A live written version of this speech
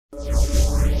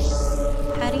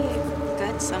How do you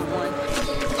gut someone?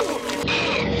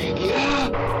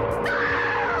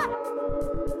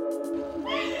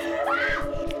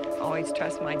 Always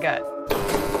trust my gut.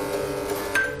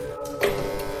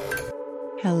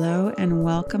 Hello and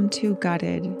welcome to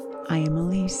Gutted. I am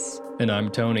Elise. And I'm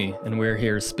Tony, and we're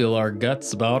here to spill our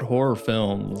guts about horror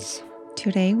films.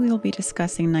 Today we will be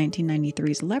discussing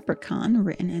 1993's Leprechaun,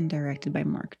 written and directed by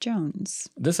Mark Jones.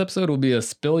 This episode will be a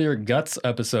Spill Your Guts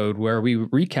episode where we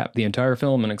recap the entire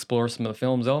film and explore some of the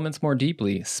film's elements more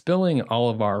deeply, spilling all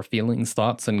of our feelings,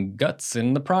 thoughts, and guts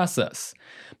in the process.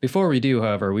 Before we do,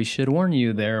 however, we should warn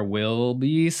you there will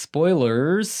be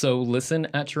spoilers, so listen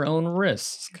at your own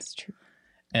risk. That's true.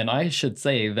 And I should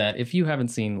say that if you haven't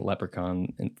seen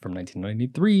Leprechaun from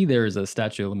 1993, there is a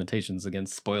statute of limitations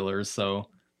against spoilers, so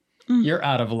you're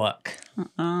out of luck.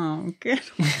 Oh, good.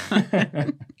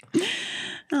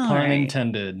 Pun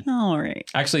intended. All right.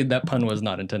 Actually, that pun was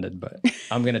not intended, but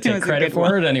I'm going to It take was a credit good for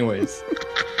one. it anyways.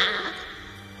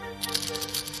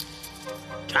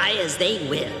 Try as they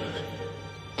will,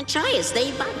 and try as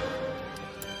they might.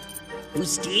 Who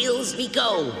steals me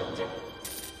gold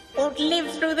won't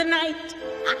live through the night.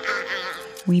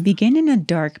 We begin in a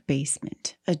dark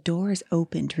basement. A door is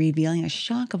opened, revealing a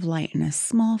shock of light and a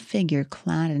small figure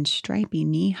clad in stripy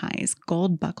knee-highs,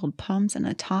 gold-buckled pumps, and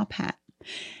a top hat.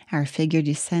 Our figure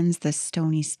descends the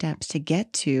stony steps to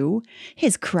get to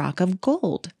his crock of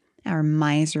gold. Our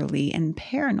miserly and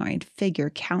paranoid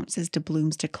figure counts his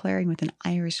doubloons, declaring with an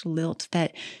Irish lilt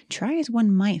that, try as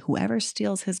one might, whoever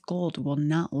steals his gold will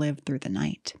not live through the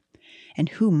night. And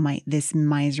who might this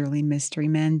miserly mystery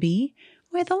man be?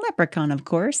 Why, the Leprechaun, of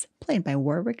course, played by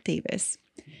Warwick Davis.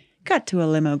 Cut to a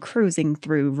limo cruising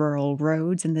through rural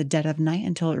roads in the dead of night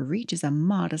until it reaches a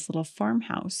modest little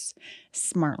farmhouse. A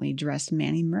smartly dressed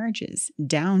man emerges,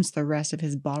 downs the rest of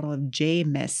his bottle of J.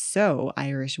 Messo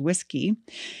Irish whiskey,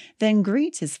 then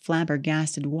greets his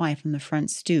flabbergasted wife on the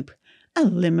front stoop. "A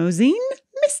limousine?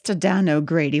 Mr. Dan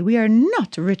O'Grady, we are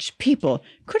not rich people.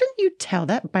 Couldn't you tell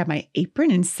that by my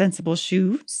apron and sensible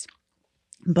shoes?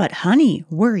 But, honey,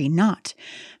 worry not,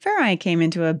 for I came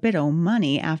into a bit o'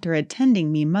 money after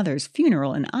attending me mother's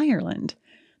funeral in Ireland."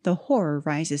 The horror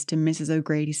rises to Mrs.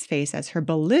 O'Grady's face as her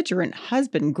belligerent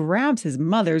husband grabs his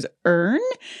mother's urn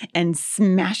and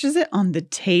smashes it on the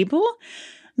table.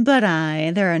 "But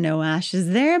there are no ashes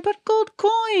there, but gold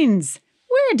coins.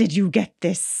 Where did you get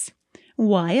this?"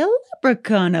 "Why, a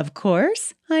leprechaun, of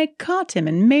course. I caught him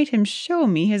and made him show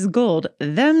me his gold.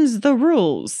 Them's the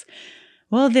rules."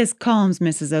 Well, this calms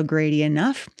Mrs. O'Grady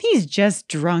enough. He's just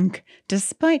drunk.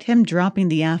 Despite him dropping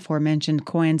the aforementioned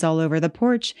coins all over the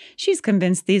porch, she's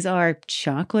convinced these are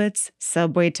chocolates,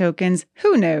 subway tokens,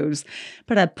 who knows.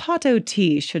 But a pot o'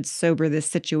 tea should sober this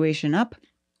situation up.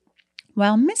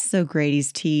 While Mrs.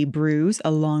 O'Grady's tea brews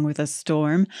along with a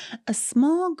storm, a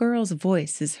small girl's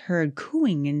voice is heard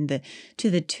cooing to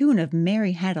the tune of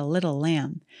 "Mary Had a Little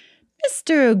Lamb."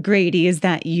 "Mr. O'Grady, is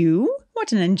that you?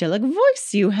 What an angelic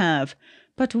voice you have!"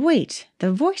 But wait,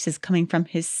 the voice is coming from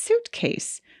his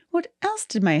suitcase. What else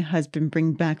did my husband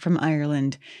bring back from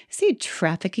Ireland? Is he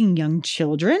trafficking young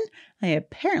children? I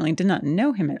apparently did not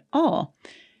know him at all.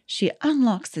 She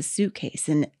unlocks the suitcase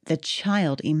and the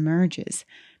child emerges.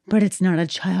 But it's not a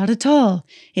child at all.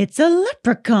 It's a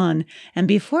leprechaun. And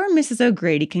before Mrs.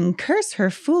 O'Grady can curse her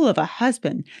fool of a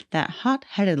husband, that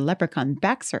hot-headed leprechaun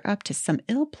backs her up to some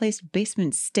ill-placed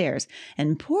basement stairs,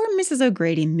 and poor Mrs.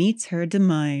 O'Grady meets her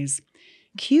demise.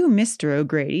 Cue Mr.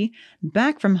 O'Grady.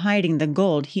 Back from hiding the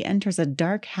gold, he enters a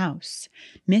dark house.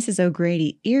 Mrs.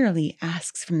 O'Grady eerily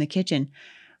asks from the kitchen,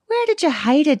 "Where did you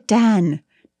hide it, Dan?"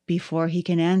 Before he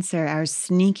can answer, our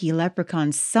sneaky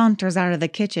leprechaun saunters out of the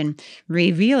kitchen,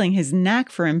 revealing his knack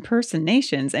for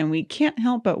impersonations, and we can't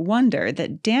help but wonder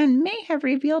that Dan may have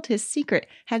revealed his secret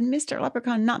had Mr.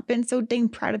 Leprechaun not been so dang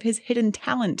proud of his hidden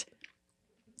talent.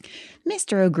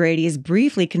 Mr. O'Grady is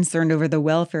briefly concerned over the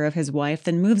welfare of his wife,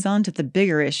 then moves on to the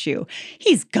bigger issue.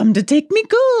 "He's come to take me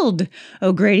gold!"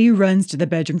 O'Grady runs to the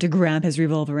bedroom to grab his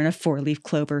revolver and a four-leaf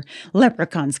clover.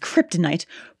 Leprechaun's kryptonite.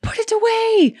 "Put it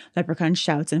away!" Leprechaun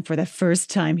shouts, and for the first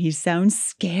time he sounds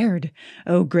scared.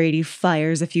 O'Grady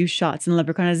fires a few shots, and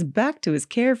Leprechaun is back to his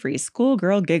carefree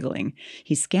schoolgirl giggling.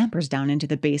 He scampers down into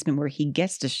the basement where he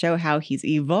gets to show how he's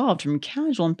evolved from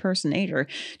casual impersonator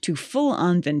to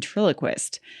full-on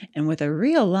ventriloquist. And with a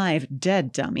real-live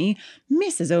dead dummy,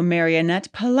 Mrs.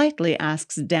 O'Marionette politely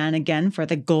asks Dan again for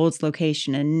the gold's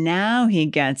location, and now he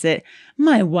gets it.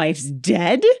 "My wife's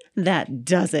dead? That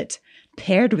does it."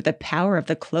 Paired with the power of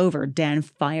the clover, Dan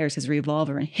fires his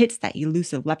revolver and hits that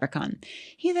elusive leprechaun.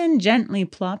 He then gently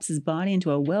plops his body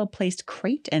into a well-placed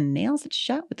crate and nails it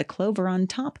shut with the clover on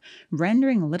top,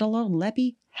 rendering little old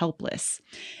Leppy helpless.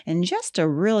 And just to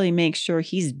really make sure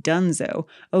he's donezo,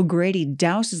 O'Grady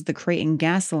douses the crate in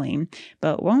gasoline.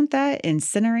 But won't that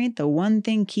incinerate the one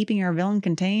thing keeping our villain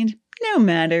contained? No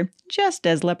matter. Just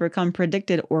as Leprechaun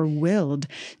predicted or willed,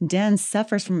 Dan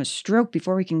suffers from a stroke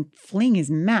before he can fling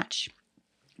his match.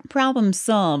 Problem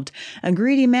solved. A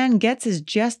greedy man gets his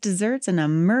just desserts and a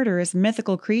murderous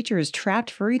mythical creature is trapped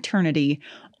for eternity,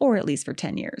 or at least for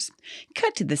 10 years.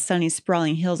 Cut to the sunny,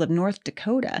 sprawling hills of North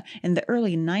Dakota in the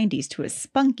early 90s to a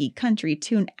spunky country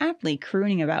tune aptly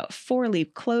crooning about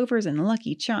four-leaf clovers and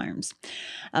Lucky Charms.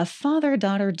 A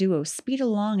father-daughter duo speed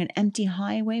along an empty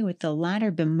highway with the latter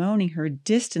bemoaning her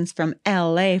distance from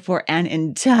L.A. for an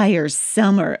entire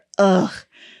summer. Ugh!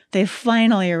 They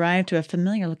finally arrive to a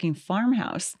familiar-looking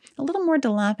farmhouse, a little more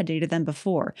dilapidated than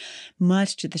before,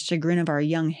 much to the chagrin of our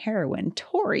young heroine,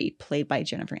 Tori, played by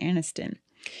Jennifer Aniston.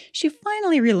 She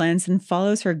finally relents and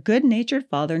follows her good-natured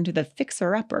father into the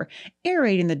fixer-upper,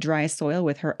 aerating the dry soil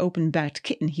with her open-backed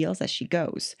kitten heels as she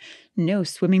goes. No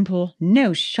swimming pool,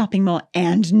 no shopping mall,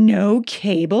 and no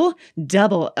cable?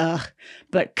 Double ugh.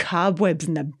 But cobwebs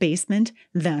in the basement?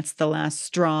 That's the last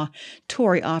straw.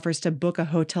 Tori offers to book a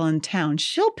hotel in town.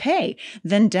 She'll pay.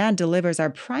 Then Dad delivers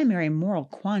our primary moral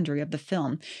quandary of the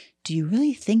film. Do you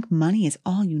really think money is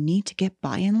all you need to get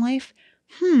by in life?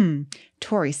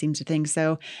 Tori seems to think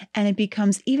so, and it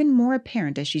becomes even more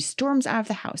apparent as she storms out of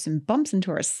the house and bumps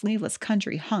into her sleeveless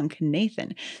country hunk,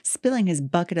 Nathan, spilling his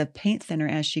bucket of paint thinner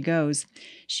as she goes.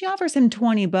 She offers him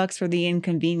 $20 for the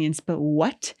inconvenience, but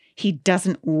what? He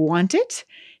doesn't want it?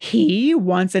 He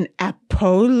wants an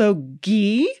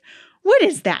apologie? What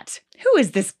is that? Who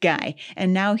is this guy?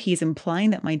 And now he's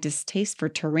implying that my distaste for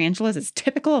tarantulas is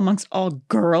typical amongst all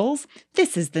girls?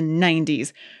 This is the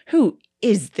 90s. Who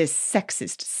is this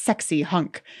sexist, sexy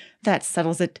hunk? That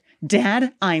settles it.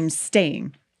 Dad, I'm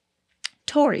staying.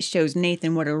 Tori shows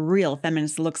Nathan what a real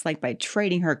feminist looks like by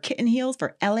trading her kitten heels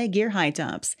for LA Gear high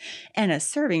tops and a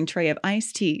serving tray of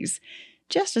iced teas.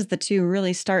 Just as the two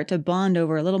really start to bond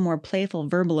over a little more playful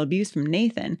verbal abuse from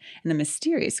Nathan and a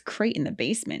mysterious crate in the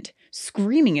basement,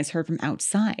 screaming is heard from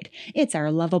outside. It's our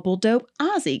lovable dope,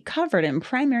 Ozzy, covered in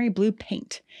primary blue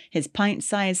paint. His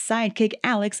pint-sized sidekick,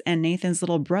 Alex, and Nathan's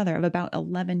little brother of about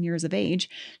 11 years of age,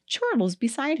 chortles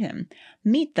beside him.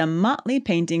 Meet the motley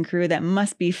painting crew that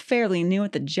must be fairly new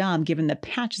at the job given the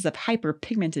patches of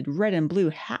hyper-pigmented red and blue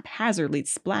haphazardly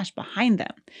splashed behind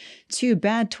them. Too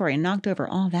bad Tori knocked over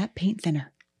all that paint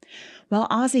thinner. While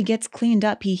Ozzy gets cleaned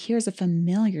up, he hears a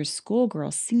familiar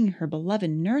schoolgirl singing her beloved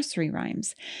nursery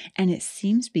rhymes, and it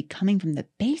seems to be coming from the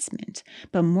basement,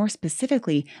 but more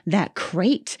specifically, that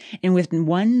crate. And with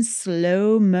one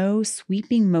slow-mo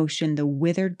sweeping motion, the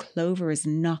withered clover is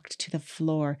knocked to the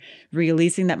floor,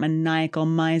 releasing that maniacal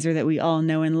miser that we all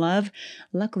know and love.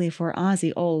 Luckily for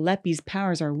Ozzy, old Leppy's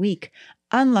powers are weak.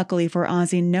 Unluckily for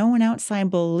Ozzy, no one outside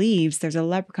believes there's a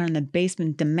leprechaun in the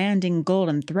basement demanding gold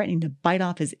and threatening to bite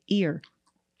off his ear.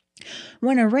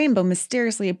 When a rainbow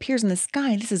mysteriously appears in the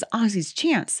sky, this is Ozzy's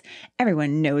chance.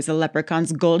 Everyone knows a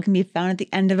leprechaun's gold can be found at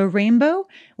the end of a rainbow.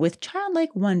 With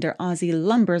childlike wonder, Ozzy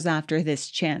lumbers after this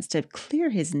chance to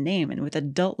clear his name, and with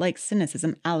adult-like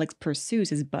cynicism, Alex pursues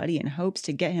his buddy in hopes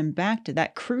to get him back to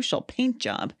that crucial paint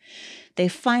job. They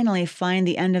finally find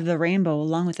the end of the rainbow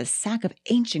along with a sack of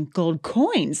ancient gold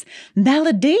coins.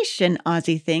 Validation,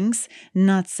 Ozzy thinks.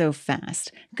 Not so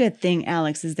fast. Good thing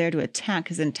Alex is there to attack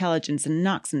his intelligence and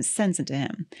knock some sense into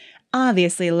him.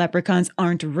 Obviously, leprechauns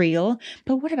aren't real,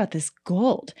 but what about this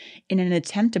gold? In an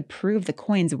attempt to prove the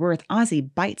coin's worth,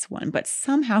 Ozzy bites one, but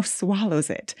somehow swallows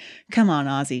it. Come on,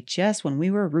 Ozzy, just when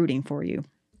we were rooting for you.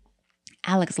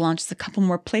 Alex launches a couple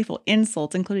more playful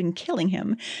insults, including killing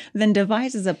him, then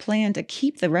devises a plan to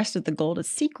keep the rest of the gold a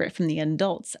secret from the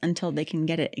adults until they can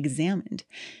get it examined.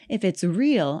 If it's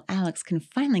real, Alex can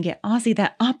finally get Ozzy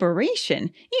that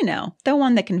operation. You know, the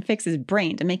one that can fix his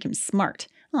brain to make him smart.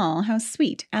 Aw, how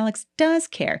sweet. Alex does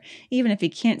care, even if he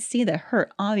can't see the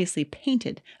hurt obviously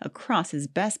painted across his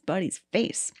best buddy's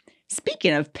face.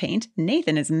 Speaking of paint,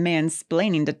 Nathan is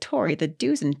mansplaining to Tori the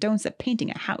do's and don'ts of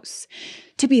painting a house.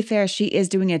 To be fair, she is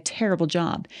doing a terrible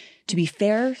job. To be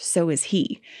fair, so is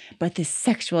he. But this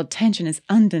sexual tension is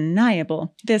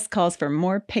undeniable. This calls for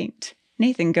more paint.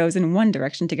 Nathan goes in one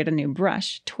direction to get a new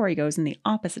brush. Tori goes in the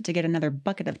opposite to get another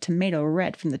bucket of tomato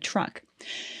red from the truck.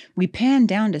 We pan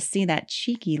down to see that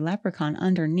cheeky leprechaun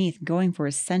underneath going for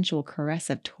a sensual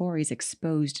caress of Tori's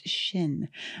exposed shin.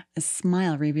 A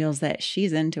smile reveals that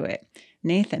she's into it.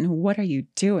 Nathan, what are you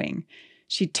doing?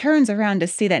 She turns around to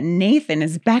see that Nathan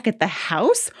is back at the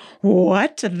house.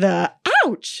 What the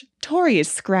ouch! Tori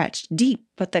is scratched deep,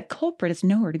 but the culprit is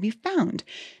nowhere to be found.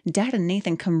 Dad and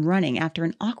Nathan come running after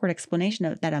an awkward explanation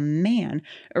of that a man,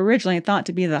 originally thought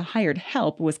to be the hired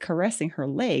help, was caressing her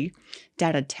leg.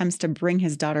 Dad attempts to bring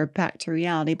his daughter back to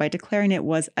reality by declaring it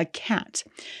was a cat.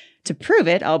 To prove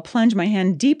it, I'll plunge my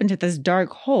hand deep into this dark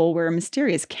hole where a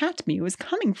mysterious cat mew is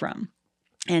coming from.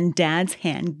 And Dad's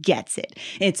hand gets it.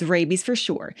 It's rabies for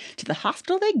sure. To the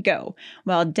hospital they go.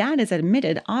 While Dad is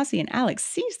admitted, Ozzy and Alex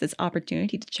seize this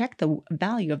opportunity to check the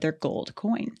value of their gold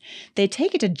coin. They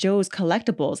take it to Joe's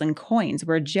Collectibles and Coins,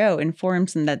 where Joe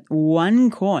informs them that one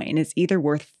coin is either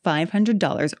worth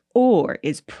 $500 or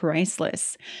is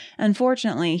priceless.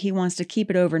 Unfortunately, he wants to keep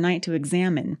it overnight to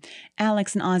examine.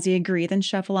 Alex and Ozzy agree, then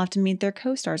shuffle off to meet their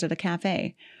co-stars at a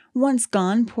cafe. Once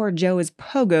gone, poor Joe is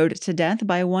pogoed to death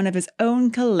by one of his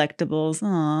own collectibles.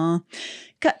 Aww.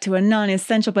 Cut to a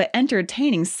non-essential but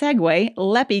entertaining segue.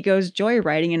 Leppy goes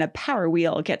joyriding in a Power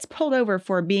Wheel, gets pulled over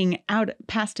for being out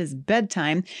past his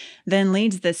bedtime, then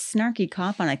leads the snarky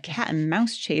cop on a cat and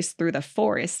mouse chase through the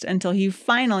forest until he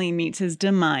finally meets his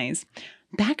demise.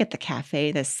 Back at the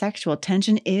cafe, the sexual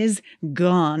tension is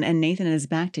gone, and Nathan is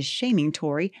back to shaming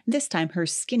Tori, this time her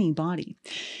skinny body.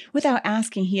 Without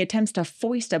asking, he attempts to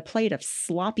foist a plate of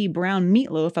sloppy brown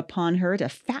meatloaf upon her to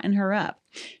fatten her up.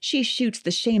 She shoots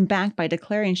the shame back by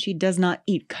declaring she does not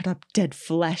eat cut-up dead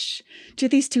flesh. Do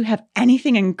these two have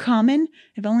anything in common?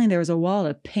 If only there was a wall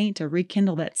of paint to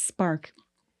rekindle that spark.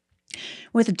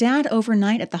 With Dad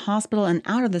overnight at the hospital and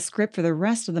out of the script for the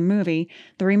rest of the movie,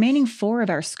 the remaining 4 of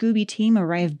our Scooby team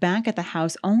arrive back at the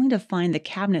house only to find the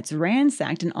cabinets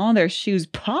ransacked and all their shoes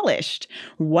polished.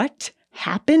 What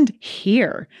happened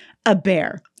here? A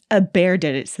bear. A bear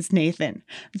did it, says Nathan.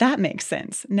 That makes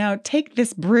sense. Now take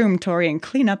this broom, Tori, and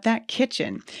clean up that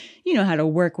kitchen. You know how to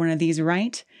work one of these,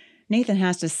 right? Nathan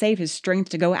has to save his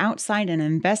strength to go outside and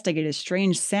investigate a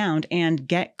strange sound and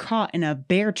get caught in a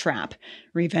bear trap.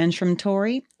 Revenge from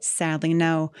Tori? Sadly,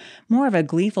 no. More of a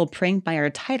gleeful prank by our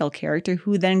title character,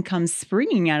 who then comes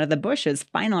springing out of the bushes,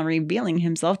 finally revealing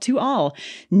himself to all.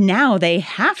 Now they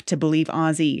have to believe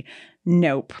Ozzy.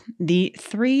 Nope. The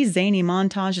 3 zany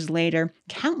montages later,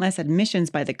 countless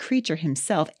admissions by the creature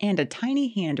himself, and a tiny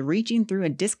hand reaching through a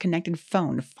disconnected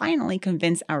phone finally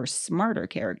convince our smarter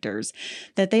characters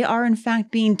that they are in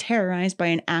fact being terrorized by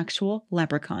an actual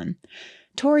leprechaun.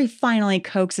 Tori finally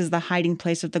coaxes the hiding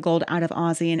place of the gold out of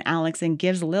Ozzy and Alex and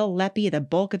gives Lil Leppy the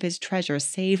bulk of his treasure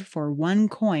save for one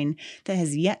coin that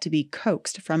has yet to be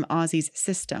coaxed from Ozzy's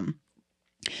system.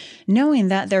 Knowing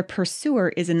that their pursuer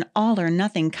is an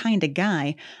all-or-nothing kind of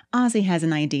guy, Ozzy has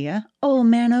an idea. Old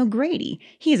man O'Grady.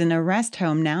 He's in a rest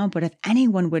home now, but if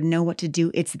anyone would know what to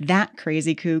do, it's that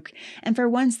crazy kook. And for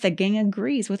once, the gang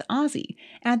agrees with Ozzy.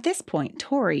 At this point,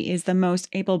 Tori is the most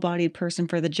able-bodied person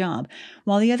for the job.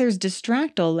 While the others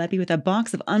distract old Leppy with a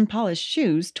box of unpolished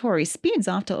shoes, Tori speeds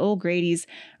off to O'Grady's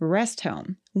rest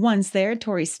home. Once there,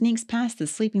 Tori sneaks past the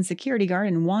sleeping security guard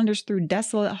and wanders through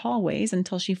desolate hallways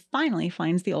until she finally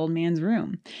finds the old man's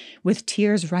room. With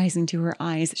tears rising to her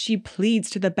eyes, she pleads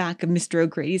to the back of Mr.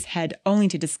 O'Grady's head, only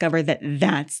to discover that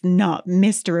that's not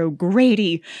Mr.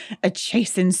 O'Grady. A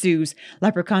chase ensues.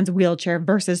 Leprechaun's wheelchair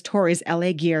versus Tori's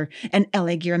LA Gear, and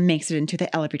LA Gear makes it into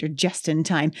the elevator just in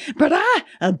time. But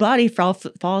a body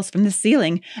falls from the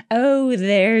ceiling. Oh,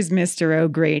 there's Mr.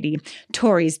 O'Grady.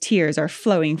 Tori's tears are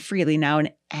flowing freely now,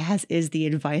 and as is the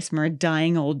advice from our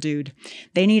dying old dude.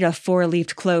 They need a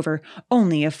 4-leafed clover.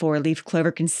 Only a 4-leafed clover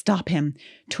can stop him.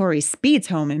 Tori speeds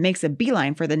home and makes a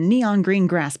beeline for the neon green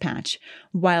grass patch.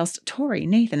 Whilst Tori,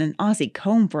 Nathan, and Ozzy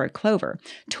comb for a clover,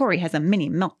 Tori has a mini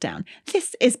meltdown.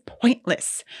 This is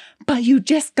pointless. But you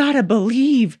just gotta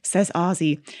believe, says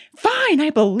Ozzy. Fine, I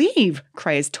believe,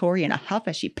 cries Tori in a huff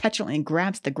as she petulantly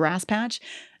grabs the grass patch.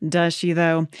 Does she,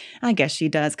 though? I guess she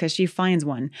does, because she finds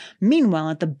one. Meanwhile,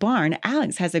 at the barn,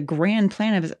 Alex has a grand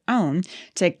plan of his own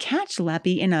to catch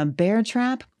Leppy in a bear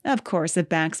trap. Of course, it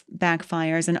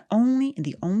backfires, and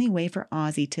the only way for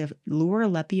Ozzy to lure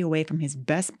Leppy away from his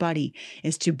best buddy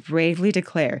is to bravely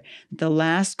declare the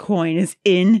last coin is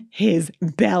in his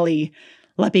belly.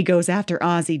 Leppy goes after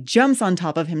Ozzy, jumps on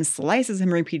top of him, slices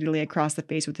him repeatedly across the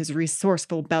face with his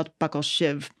resourceful belt buckle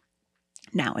shiv.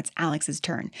 Now it's Alex's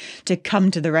turn to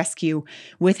come to the rescue.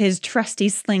 With his trusty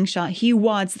slingshot, he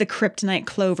wads the kryptonite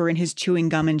clover in his chewing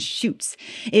gum and shoots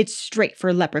it straight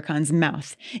for Leprechaun's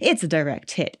mouth. It's a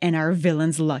direct hit, and our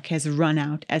villain's luck has run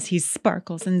out as he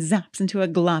sparkles and zaps into a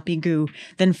gloppy goo,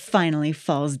 then finally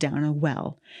falls down a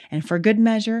well. And for good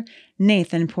measure,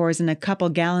 Nathan pours in a couple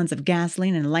gallons of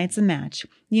gasoline and lights a match.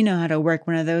 You know how to work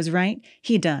one of those, right?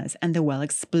 He does, and the well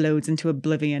explodes into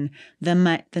oblivion. The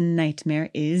nightmare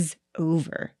is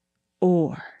over.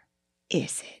 Or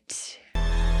is it?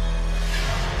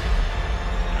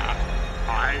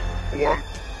 I want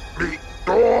meat.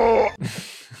 Oh!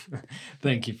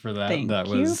 Thank you for that. Thank that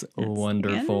you. was That's the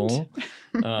wonderful.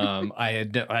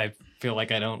 I feel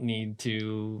like I don't need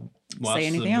to watch Say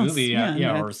anything the else. movie.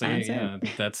 Yeah, or say that's it. yeah.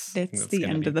 That's The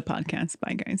gonna end be- of the podcast.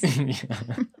 Bye, guys.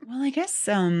 Yeah. Well, I guess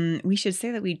we should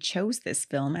say that we chose this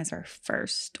film as our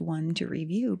first one to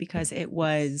review because it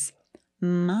was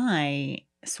my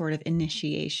sort of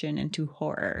initiation into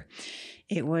horror.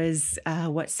 It was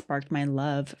what sparked my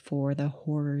love for the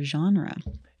horror genre.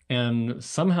 And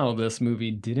somehow this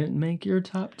movie didn't make your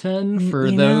top 10. For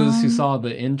You those know, who saw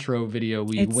the intro video,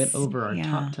 we it's- went over our yeah.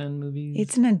 top 10 movies.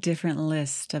 It's in a different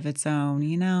list of its own,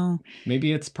 you know?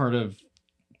 Maybe it's part of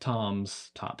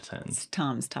Tom's top 10. It's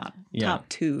Tom's top Yeah. top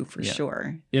two for Yeah.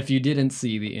 sure. If you didn't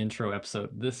see the intro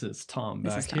episode, this is Tom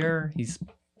This back is Tom. here. He's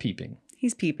peeping.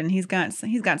 He's peeping. He's got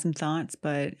some thoughts,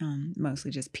 but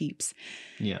mostly just peeps.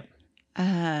 Yeah.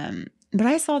 But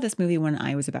I saw this movie when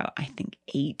I was about, I think,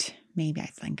 8. Maybe I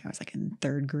think I was like in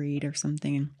 3rd grade or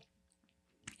something.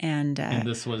 And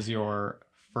this was your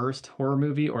first horror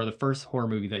movie or the first horror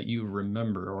movie that you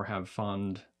remember or have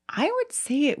fond? I would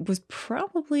say it was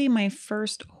probably my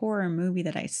first horror movie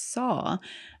that I saw.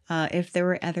 If there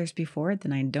were others before it,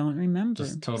 then I don't remember.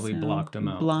 Just totally blocked them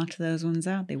out. Blocked those ones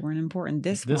out. They weren't important.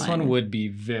 This one would be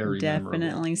very definitely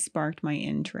memorable. sparked my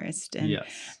interest. And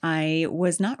Yes. I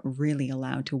was not really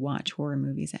allowed to watch horror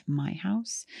movies at my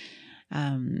house.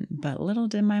 But little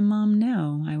did my mom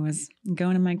know, I was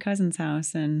going to my cousin's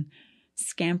house and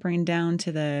scampering down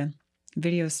to the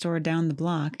video store down the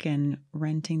block and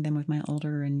renting them with my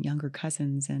older and younger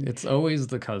cousins. And It's always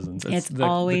the cousins.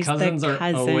 always the cousins are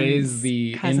always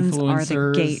the cousins influencers.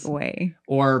 are the gateway.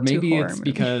 Or maybe horror it's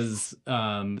movies. because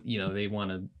they want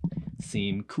to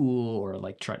seem cool or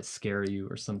like try to scare you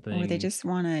or something. Or they just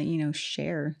want to,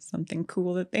 share something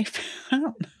cool that they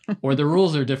found. Or the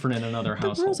rules are different in another The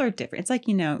household. rules are different. It's like,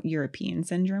 European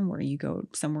syndrome where you go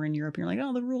somewhere in Europe and you're like,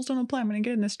 oh, the rules don't apply. I'm going to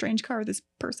get in this strange car with this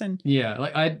person. Yeah,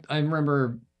 like I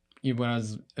remember when I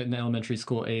was in elementary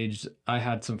school age, I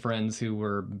had some friends who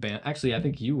were banned. Actually, I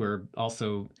think you were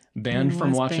also banned I from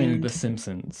was watching banned. The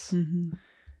Simpsons. Hmm.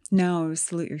 No, it was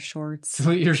Salute Your Shorts.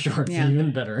 Salute Your Shorts, Yeah.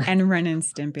 even better. And Ren and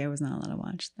Stimpy. I was not allowed to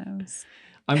watch those.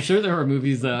 I'm sure there were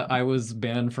movies that I was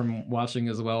banned from watching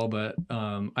as well, but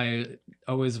I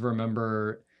always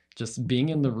remember just being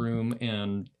in the room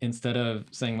and instead of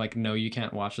saying like, no, you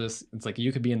can't watch this, it's like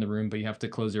you could be in the room, but you have to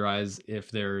close your eyes if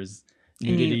there's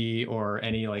And you nudity or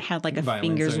any like Had like a violence or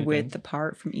finger's anything. width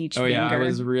apart from each Oh finger. yeah, I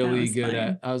was That really was good fun.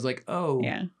 at. I was like, oh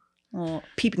Yeah. Well,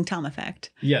 peeping Tom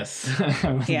effect. yes,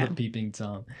 I was Yeah. the peeping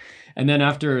Tom. And then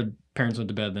after parents went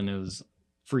to bed, then it was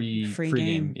free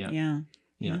game. Yeah.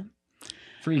 Yeah.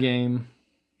 Free game.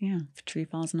 Yeah. If a tree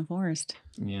falls in the forest.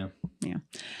 Yeah.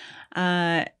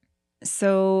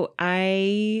 So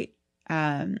I,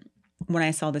 when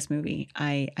I saw this movie,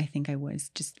 I think I was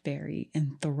just very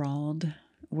enthralled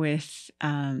with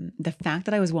the fact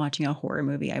that I was watching a horror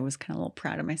movie. I was kind of a little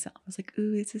proud of myself. I was like,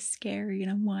 ooh, this is scary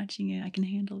and I'm watching it. I can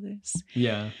handle this.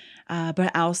 Yeah.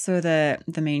 But also the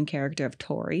main character of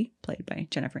Tori, played by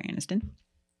Jennifer Aniston.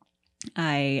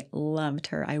 I loved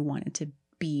her. I wanted to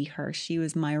be her. She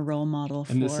was my role model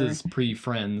for. And this is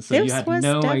pre-Friends, so This you had was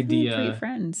no definitely idea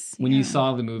pre-Friends. when you yeah.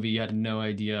 saw the movie. You had no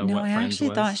idea No, what I Friends actually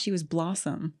was. thought she was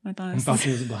Blossom. I thought, I thought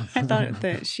she was Blossom. I thought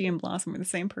that she and Blossom were the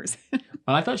same person.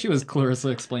 I thought she was Clarissa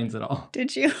Explains It All.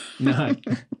 Did you? No.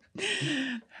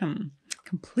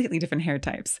 Completely different hair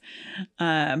types.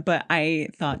 But I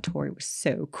thought Tori was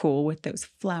so cool with those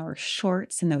flower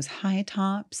shorts and those high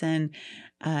tops. And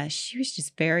she was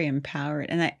just very empowered.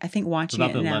 And I think It's watching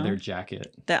about it the now. leather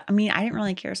jacket. I didn't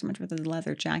really care so much for the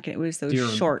leather jacket. It was those Do you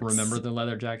shorts. remember the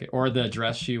leather jacket or the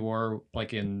dress she wore,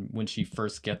 like when she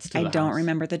first gets to I the don't house?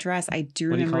 remember the dress. I do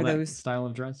What do you remember call those. that style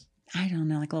of dress? I don't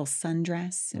know, like a little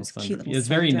sundress. It was Little cute sundress. little It's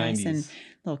very sundress 90s. and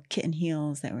little kitten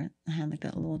heels that had like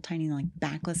that little tiny like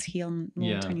backless heel and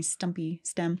little Yeah. tiny stumpy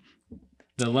stem.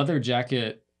 The leather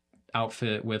jacket,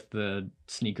 outfit with the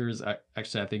sneakers, I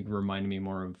think reminded me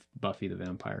more of Buffy the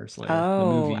Vampire Slayer, the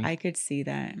Oh, movie. I could see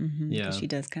that. Mm-hmm. Yeah. She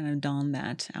does kind of don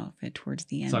that outfit towards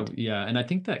the end. So yeah, and I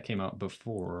think that came out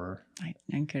before. I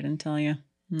couldn't tell you.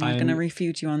 I'm not going to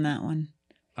refute you on that one.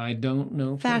 I don't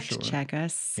know for Fact sure. check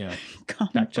us. Yeah.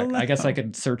 Comment Fact check. I guess I below.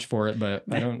 could search for it, but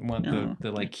I don't want No.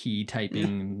 the like key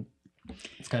typing.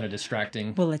 It's kind of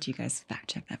distracting. We'll let you guys fact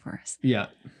check that for us. Yeah.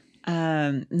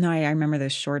 No, I remember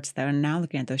those shorts though. And now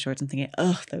looking at those shorts, I'm thinking,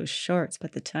 ugh, those shorts.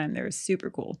 But at the time, they were super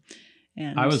cool.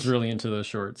 And I was really into those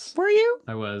shorts. Were you?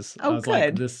 I was. Oh, I was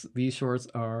like, good. these shorts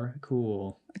are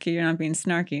cool. Okay, you're not being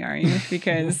snarky, are you?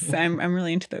 Because I'm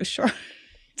really into those shorts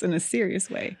in a serious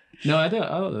way. No, I did.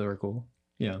 Oh, they were cool.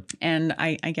 Yeah. And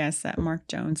I guess that Mark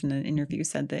Jones in an interview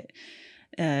said that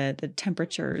the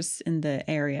temperatures in the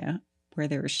area where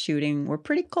they were shooting were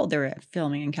pretty cold. They were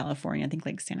filming in California, I think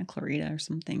like Santa Clarita or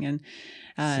something. And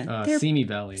they're Simi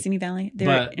Valley. Simi Valley.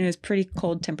 But- It was pretty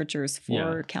cold temperatures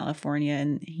for Yeah. California,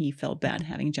 and he felt bad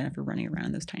having Jennifer running around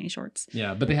in those tiny shorts.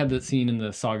 Yeah, but they had that scene in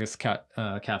the Saugus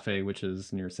Cafe, which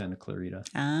is near Santa Clarita.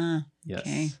 Ah, Yes.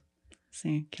 okay.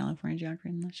 See, California geography,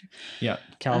 I'm not sure. Yeah,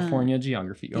 California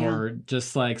geography, yeah. or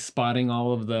just like spotting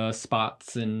all of the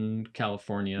spots in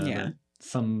California. Yeah.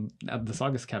 The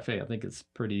Saugus Cafe, I think it's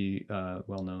pretty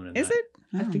well known. In Is that. it?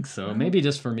 I Oh, think so. wow. Maybe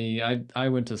just for me. I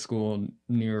went to school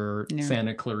near Near-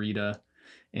 Santa Clarita,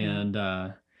 and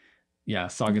yeah,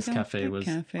 Saugus Okay, Cafe good was.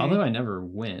 cafe. Although I never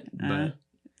went, but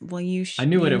Well, you I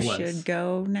knew what it you was. should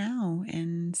go now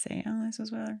and say, "Oh, this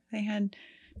was where they had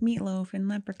meatloaf and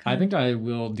leprechaun." I think I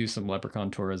will do some leprechaun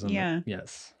tourism. Yeah.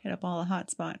 Yes. hit up all the hot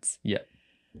spots. Yeah.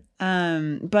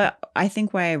 But I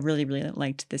think why I really, really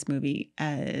liked this movie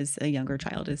as a younger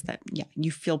child is that, yeah,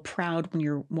 you feel proud when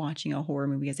you're watching a horror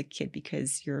movie as a kid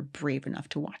because you're brave enough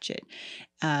to watch it.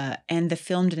 And the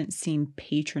film didn't seem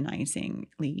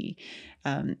patronizingly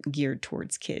geared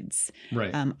towards kids.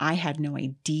 Right. I had no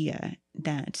idea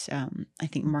that I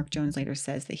think Mark Jones later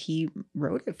says that he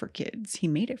wrote it for kids. He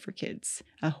made it for kids,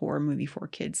 a horror movie for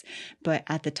kids. But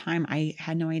at the time, I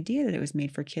had no idea that it was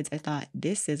made for kids. I thought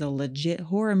this is a legit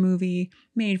horror movie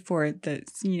made for the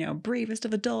bravest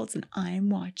of adults, and I'm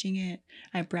watching it.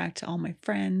 I bragged to all my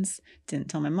friends. Didn't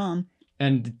tell my mom.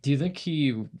 And do you think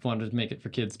he wanted to make it for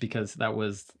kids because that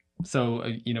was so?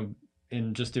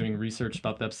 In just doing research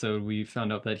about the episode, we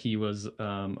found out that he was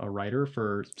a writer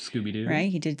for Scooby-Doo.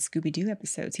 Right? He did Scooby-Doo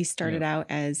episodes. He started out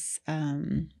as,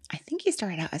 I think he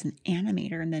started out as an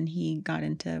animator, and then he got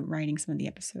into writing some of the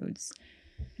episodes.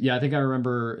 Yeah, I think I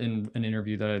remember in an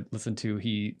interview that I listened to,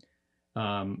 he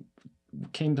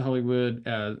came to Hollywood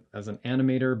as an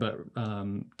animator, but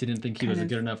didn't think he was a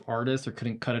good enough artist or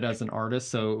couldn't cut it as an artist,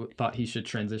 so thought he should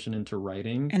transition into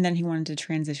writing. And then he wanted to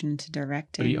transition into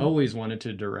directing. But he always wanted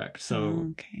to direct. So Oh,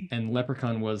 okay. and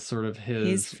Leprechaun was sort of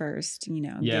His first,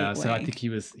 yeah, so I gateway. think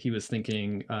he was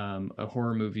thinking a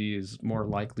horror movie is more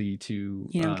likely to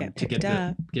get picked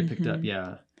up. Get picked up, Mhm.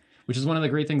 yeah. Which is one of the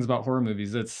great things about horror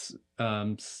movies. It's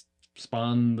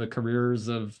spawned the careers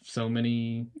of so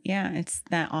many. Yeah, it's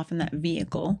often that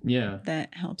vehicle Yeah,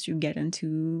 that helps you get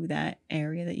into that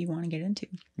area that you want to get into.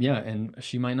 yeah, and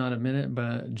she might not admit it,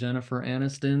 but Jennifer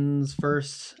Aniston's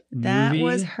first That movie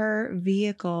was her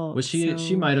vehicle. was she.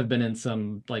 She So might have been in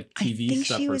some like TV I think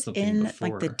stuff she or was something in before.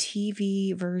 like the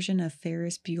TV version of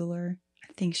Ferris Bueller.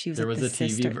 I think she was There like was the a TV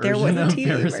sister. There was version a of TV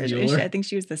Ferris version. Bueller? I think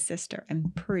she was the sister.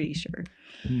 I'm pretty sure.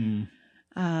 Hmm.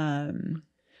 Um,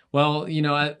 Well,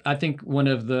 I think one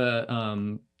of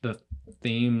the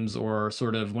themes, or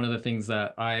sort of one of the things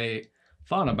that I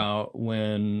thought about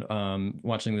when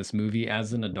watching this movie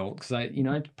as an adult, because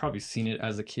I'd probably seen it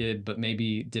as a kid, but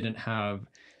maybe didn't have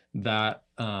that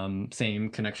same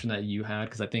connection that you had.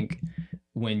 Because I think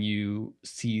when you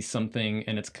see something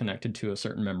and it's connected to a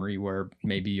certain memory, where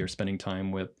maybe you're spending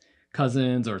time with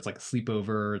cousins, or it's like a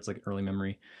sleepover, it's like early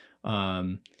memory,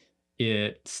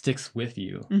 it sticks with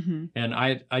you. mhm. And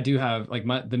I do have like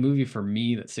the movie for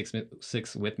me that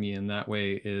sticks with me in that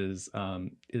way is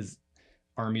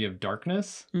Army of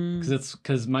Darkness, Mm.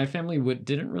 because my family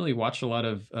didn't really watch a lot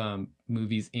of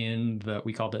movies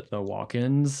we called it the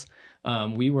walk-ins.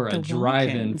 We were a The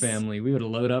drive-in walk-ins. family. We would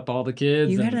load up all the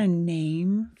kids. You had and a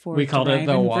name for we called it the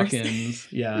drive-in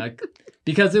walk-ins. Yeah,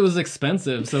 because it was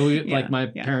expensive. So Yeah, my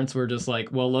yeah. parents were just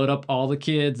like, well, load up all the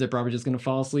kids. They're probably just gonna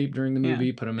fall asleep during the Yeah.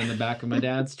 movie. Put them in the back of my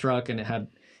dad's truck, and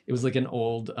it was like an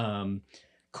old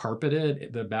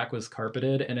carpeted. The back was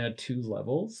carpeted and it had 2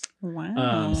 levels.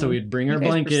 Wow. So we'd bring You our guys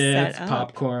were blankets, set up.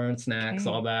 popcorn, snacks,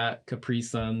 Okay. all that, Capri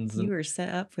Suns, You were set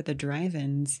up for the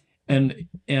drive-ins. and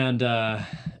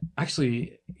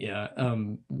actually, Yeah,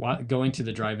 going to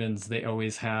the drive-ins, they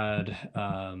always had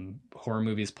horror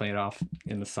movies played off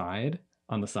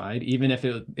on the side, even if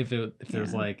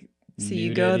there's Yeah. like So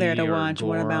you go there to nudity or watch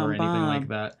What gore About or anything like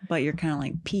Bob, that. but you're kind of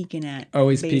like peeking at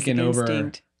Always Basic peeking over.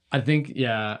 Instinct. I think,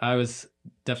 yeah, I was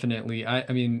definitely.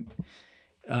 I mean,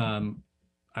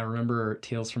 I remember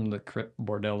Tales from the Crypt,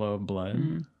 Bordello of Blood.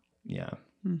 Mhm. Yeah.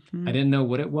 Mhm. I didn't know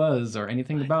what it was or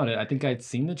anything about it. I think I'd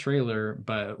seen the trailer,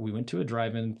 but we went to a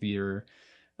drive-in theater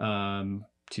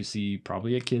to see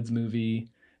probably a kids movie,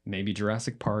 maybe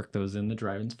Jurassic Park that was in the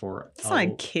drive-ins for. It's not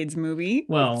a kids movie.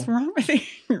 Well, what's wrong with it?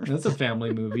 That's a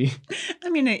family movie. I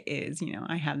mean, it is.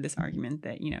 I have this argument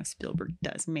that Spielberg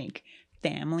does make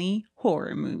family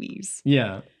horror movies,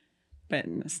 Yeah. but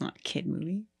it's not a kid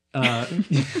movie.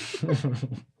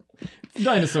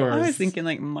 Dinosaurs. I was thinking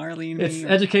like Marley and It's Me, or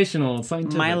educational,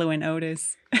 scientific. Milo and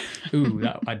Otis. Ooh,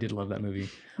 I did love that movie.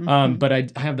 Mhm. But I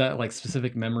have that like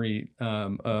specific memory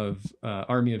of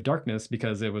Army of Darkness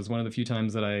because it was one of the few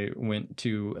times that I went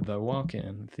to the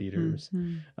walk-in theaters,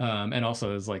 Mhm. and also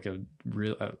it was like I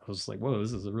was like, whoa,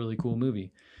 this is a really cool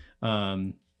movie.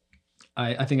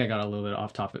 I think I got a little bit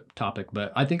off topic,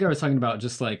 but I think I was talking about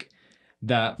just like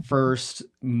that first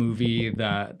movie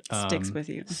that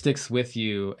sticks with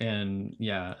you, and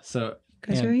yeah, so.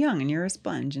 Because you're young and you're a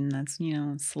sponge, and that's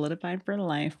solidified for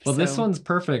life. Well, this so- one's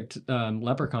perfect,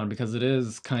 Leprechaun, because it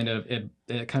is kind of it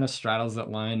kind of straddles that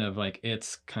line of like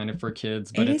it's kind of for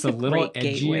kids, but It it's is a little great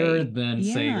edgier gateway. than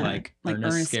say Yeah, like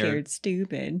Ernest Scared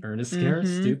Stupid. Ernest Scared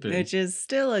Mhm, Stupid, which is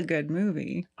still a good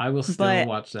movie. I will still But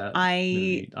watch that. I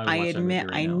movie. I will watch that movie admit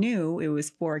right I now. knew it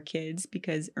was for kids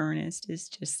because Ernest is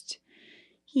just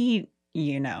he's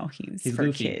He's for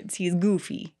goofy. kids. He's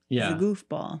goofy. Yeah. He's a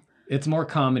goofball. It's more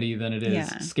comedy than it is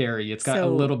Yeah. scary. It's got a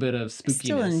So, little bit of It's spookiness.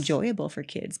 still enjoyable for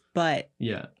kids, but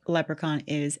Yeah. Leprechaun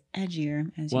is edgier.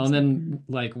 As Well, you and said. then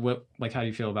like how do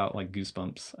you feel about like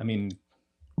Goosebumps? I mean,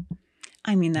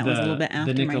 I mean, that was a little the bit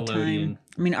after my time. Nickelodeon.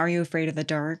 I mean, Are You Afraid of the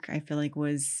Dark? I feel like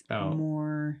was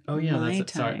more Oh yeah, my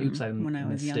that's sorry. time Oops, I'm when I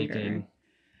was mistaking. younger.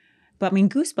 But I mean,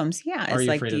 Goosebumps, yeah, Are it's You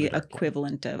like Afraid of the the Dark?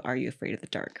 equivalent of Are You Afraid of the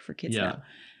Dark for kids Yeah.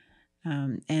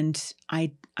 now. And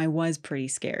I was pretty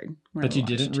scared when But I you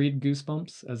watched. didn't read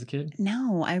Goosebumps as a kid?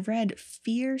 No, I read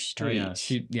Fear Oh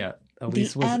Street. yeah. The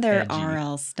Elise was other edgy.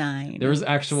 R.L. Stein. There was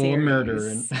actual series. murder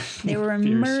in There were Fear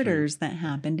Street. murders that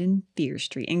happened in Fear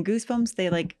Street. In Goosebumps, they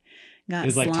like got It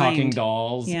was like slimed. talking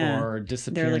dolls Yeah. or They're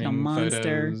disappearing like a monster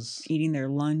photos. eating their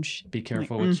lunch. Be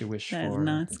careful Like, what you wish That is for.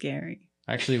 not scary.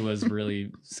 I actually was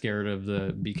really scared of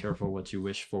the "Be careful what you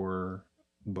wish for"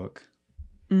 book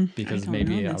because don't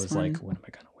maybe know I this was like, one. "What am I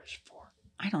gonna wish for?"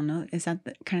 I don't know. Is that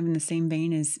kind of in the same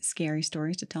vein as Scary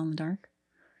Stories to Tell in the Dark?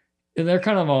 And they're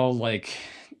kind of all like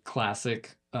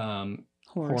classic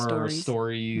Horror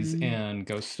stories Mhm. and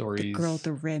ghost stories. The girl with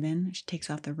the ribbon. She takes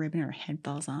off the ribbon, her head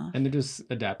falls off. And they're just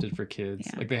adapted for kids.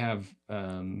 Yeah. Like they have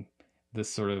this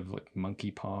sort of like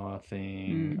monkey paw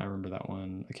thing. Mm. I remember that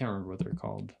one. I can't remember what they're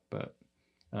called, but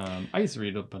I used to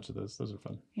read a bunch of those. Those are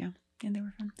fun. Yeah, they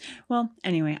were fun. Well,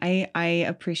 anyway, I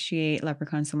appreciate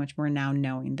Leprechaun so much more now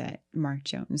knowing that Mark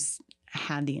Jones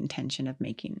had the intention of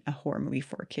making a horror movie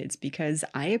for kids because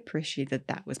I appreciate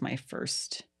that was my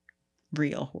first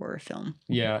real horror film.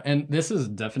 Yeah, and this is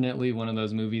definitely one of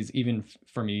those movies, even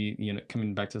for me,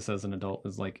 coming back to this as an adult,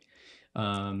 is like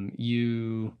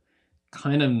you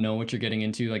kind of know what you're getting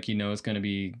into. Like, it's going to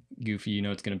be goofy,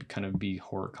 it's going to kind of be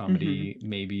horror comedy.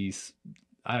 Maybe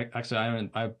I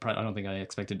don't think I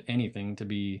expected anything to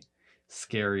be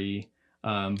scary,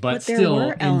 but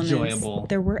still enjoyable.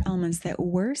 There were elements that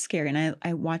were scary, and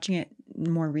I watching it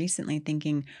more recently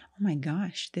thinking, oh my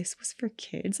gosh, this was for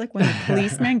kids. Like when the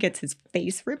policeman gets his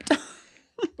face ripped off.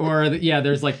 Or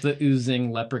there's like the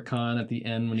oozing leprechaun at the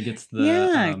end when he gets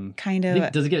the kind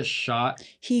of. Does he get shot?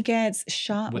 He gets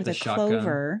shot with a shotgun.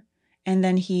 clover, and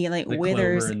then he like The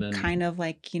withers, clover, and then- kind of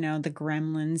like the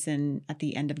Gremlins, and at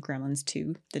the end of Gremlins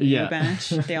 2, the new batch,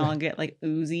 they all get like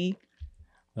oozy.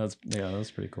 That's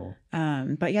pretty cool.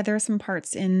 But yeah, there are some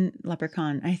parts in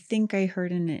Leprechaun. I think I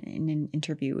heard in an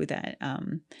interview that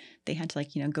they had to like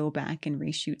go back and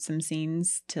reshoot some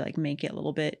scenes to like make it a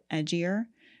little bit edgier.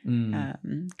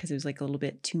 Because it was like a little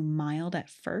bit too mild at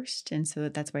first, and so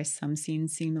that's why some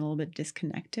scenes seem a little bit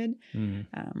disconnected.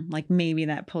 Like maybe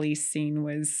that police scene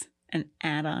was an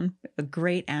add-on, a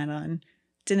great add-on,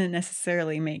 didn't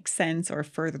necessarily make sense or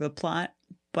further the plot,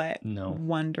 but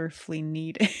wonderfully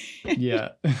needed. Yeah.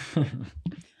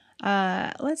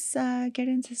 Let's get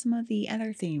into some of the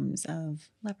other themes of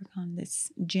Leprechaun,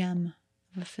 this gem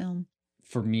of a film.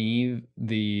 For me,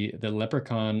 the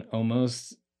Leprechaun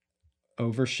almost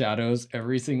overshadows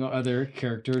every single other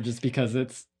character just because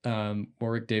it's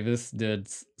Warwick Davis did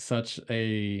such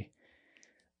an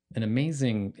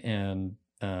amazing and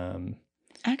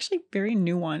Actually very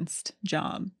nuanced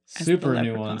job. As super the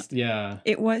Leprechaun. nuanced. Yeah.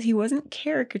 He wasn't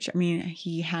caricature. I mean,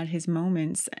 he had his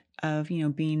moments of,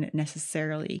 being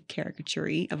necessarily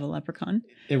caricature-y of a leprechaun.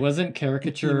 It wasn't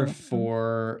caricature Evil.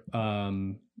 for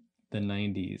the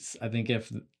 90s. I think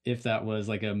if that was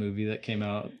like a movie that came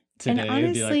out today,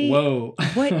 it'd be honestly, like, whoa.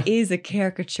 What is a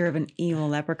caricature of an evil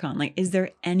leprechaun? Like, is there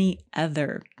any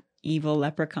other evil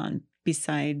leprechaun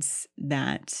besides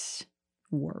that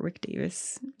Warwick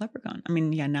Davis leprechaun? I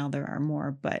mean, yeah, now there are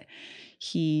more, but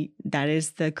that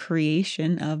is the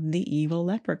creation of the evil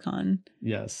leprechaun.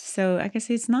 Yes. So I guess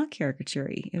it's not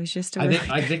caricature-y. It was just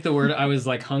I think the word I was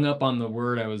like hung up on the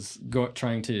word I was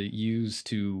trying to use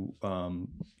to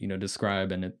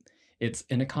describe, and it's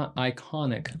an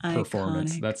iconic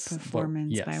performance. That's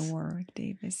performance yes. by Warwick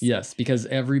Davis. Yes, because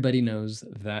everybody knows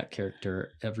that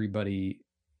character. Everybody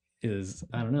is,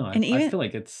 I don't know. I feel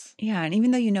like it's... Yeah, and even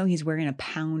though he's wearing a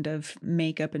pound of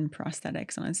makeup and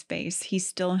prosthetics on his face, he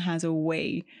still has a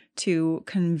way to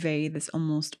convey this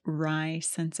almost wry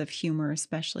sense of humor,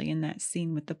 especially in that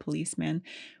scene with the policeman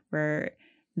where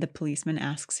the policeman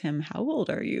asks him, "How old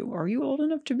are you? Are you old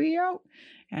enough to be out?"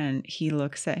 And he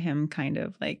looks at him kind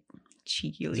of like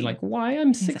cheekily. He's like, "Why?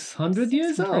 I'm 600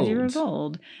 years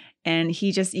old. And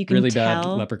he just, you can really tell,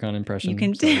 bad leprechaun impression. You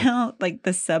can tell, like,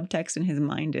 the subtext in his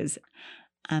mind is,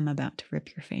 "I'm about to rip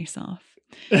your face off."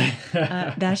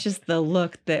 That's just the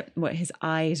look what his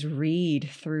eyes read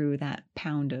through that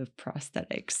pound of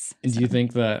prosthetics. And do you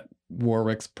think that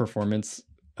Warwick's performance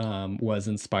was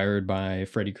inspired by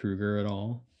Freddy Krueger at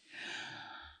all?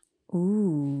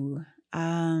 Ooh,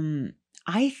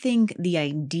 I think the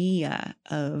idea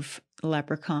of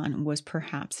Leprechaun was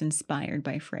perhaps inspired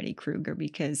by Freddy Krueger,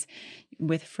 because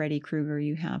with Freddy Krueger,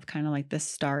 you have kind of like the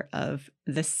start of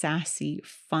the sassy,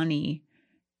 funny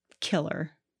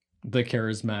killer. The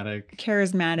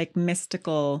charismatic,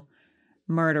 mystical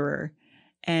murderer.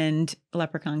 And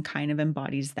Leprechaun kind of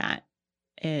embodies that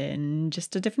in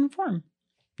just a different form.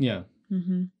 Yeah.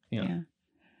 Mm-hmm. Yeah.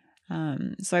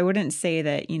 So I wouldn't say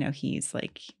that, he's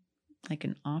like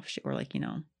an offshoot or like,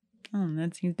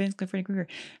 he's basically Freddy Krueger.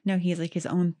 No, he's like his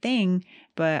own thing.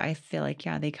 But I feel like,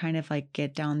 yeah, they kind of like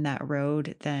get down that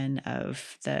road then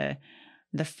of the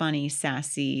funny,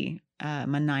 sassy,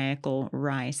 maniacal,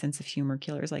 wry sense of humor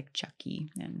killers like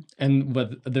Chucky.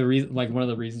 But the reason, like one of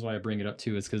the reasons why I bring it up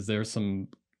too is because there's some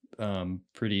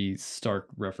pretty stark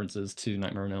references to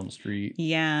Nightmare on Elm Street.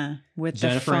 Yeah, with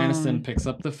Jennifer the phone. Aniston picks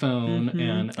up the phone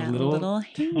and that a little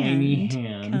tiny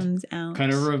hand comes out.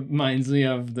 Kind of reminds me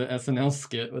of the SNL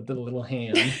skit with the little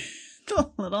hand.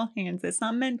 The little hands. It's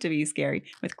not meant to be scary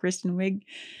with Kristen Wiig.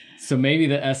 So maybe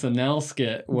the SNL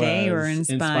skit was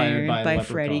inspired by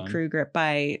Freddy Krueger,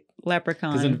 by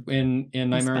Leprechaun. Because in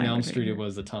Nightmare on Elm Street, it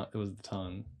was the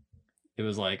tongue. It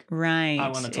was like, right. I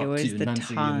want to talk to you,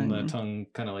 Nancy, and the tongue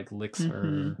kind of like licks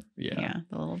her. Yeah,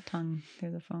 the little tongue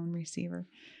through the phone receiver.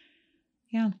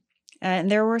 Yeah.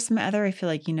 And there were some other, I feel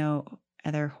like,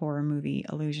 other horror movie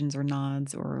allusions or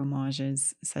nods or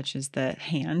homages, such as the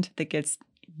hand that gets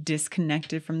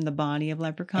disconnected from the body of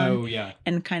Leprechaun. Oh, yeah.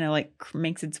 And kind of like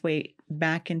makes its way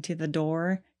back into the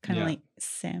door. Kind of like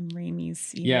Sam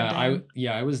Raimi's Evil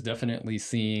Dead. I was definitely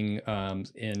seeing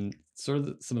in sort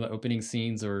of some of the opening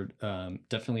scenes, or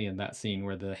definitely in that scene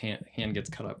where the hand gets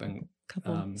cut up and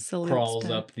crawls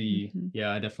up the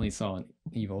I definitely saw an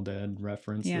Evil Dead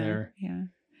reference there. Yeah.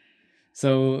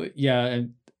 So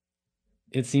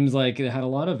it seems like it had a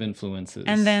lot of influences.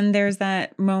 And then there's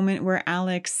that moment where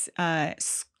Alex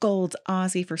scolds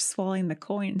Ozzy for swallowing the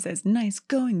coin and says, "Nice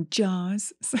going,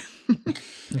 Jaws."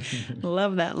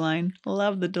 Love that line.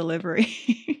 Love the delivery.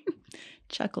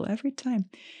 Chuckle every time.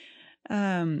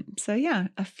 So yeah,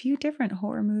 a few different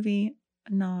horror movie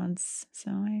nods.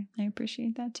 So I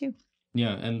appreciate that too.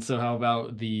 Yeah. And so how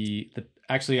about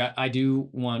actually, I do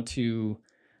want to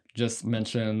just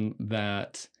mention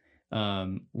that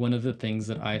one of the things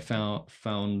that I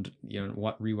found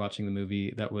rewatching the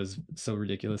movie that was so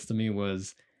ridiculous to me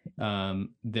was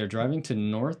they're driving to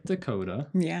North Dakota.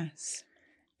 Yes.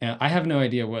 And I have no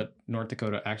idea what North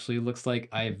Dakota actually looks like.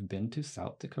 I've been to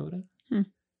South Dakota.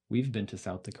 We've been to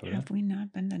South Dakota. Have we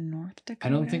not been to North Dakota? I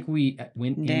don't think we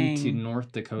went into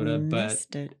North Dakota, but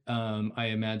it. I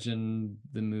imagine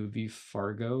the movie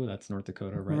Fargo, that's North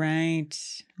Dakota, right? Right.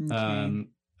 Okay.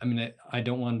 I mean, I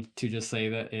don't want to just say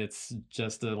that it's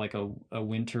just a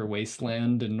winter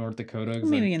wasteland in North Dakota.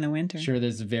 Maybe in the winter. Sure,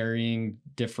 there's varying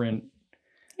different...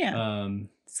 Yeah.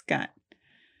 Scott.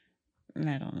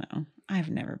 I don't know. I've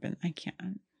never been. I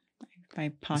can't. If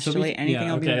I postulate anything,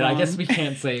 I'll be okay. wrong. I guess we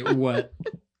can't say what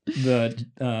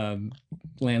the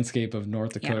landscape of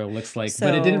North Dakota looks like,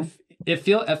 but it didn't. It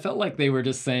felt like they were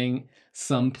just saying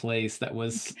some place that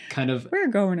was kind of we're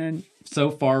going in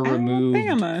so far removed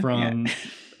Alabama. from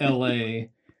LA,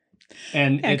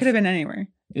 and it could have been anywhere.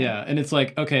 Yeah, and it's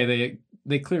like, okay,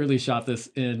 they clearly shot this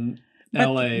in But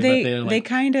LA, but they they're like, they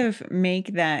kind of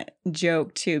make that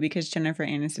joke too, because Jennifer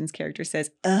Aniston's character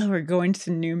says, "Oh, we're going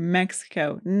to New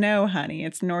Mexico." No, honey,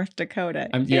 it's North Dakota.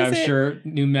 I'm sure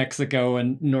New Mexico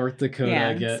and North Dakota. Yeah,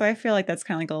 I get. so I feel like that's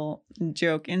kind of like a little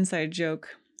joke, inside joke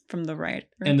from the writer.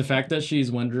 And the fact that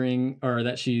she's wondering, or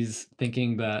that she's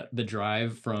thinking that the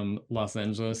drive from Los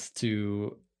Angeles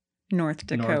to North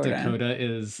Dakota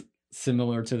is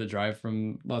similar to the drive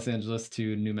from Los Angeles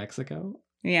to New Mexico.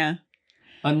 Yeah.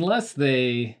 Unless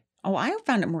they I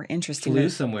found it more interesting. Flew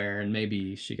somewhere and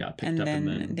maybe she got picked up and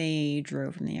then they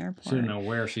drove from the airport. She didn't know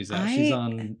where she's at. She's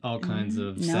on all kinds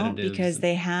of sedatives. No, because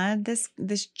they had this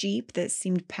Jeep that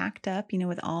seemed packed up,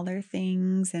 with all their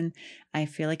things, and I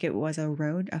feel like it was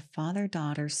a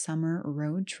father-daughter summer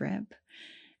road trip.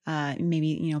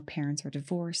 Maybe, parents are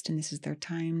divorced and this is their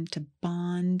time to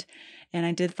bond. And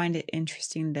I did find it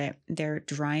interesting that they're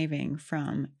driving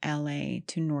from LA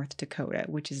to North Dakota,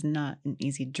 which is not an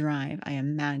easy drive, I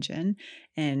imagine.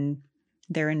 And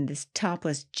they're in this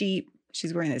topless Jeep.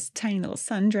 She's wearing this tiny little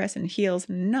sundress and heels.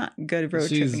 Not good road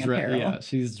tripping apparel. Yeah,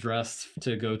 she's dressed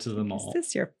to go to the mall. Is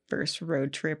this your first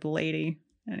road trip, lady?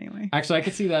 Anyway. Actually, I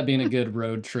could see that being a good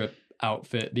road trip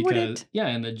outfit because,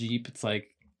 in the Jeep, it's like,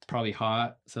 probably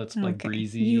hot, so it's like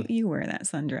breezy. You wear that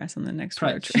sundress on the next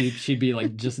road trip. She'd be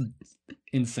like just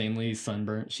insanely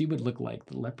sunburnt. She would look like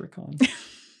the leprechaun.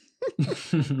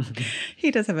 He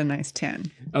does have a nice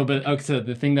tan. So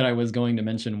the thing that I was going to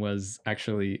mention was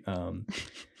actually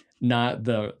not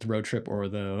the road trip or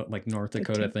the like North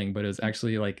Dakota thing, but it was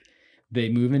actually like they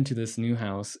move into this new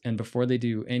house, and before they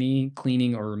do any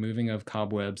cleaning or removing of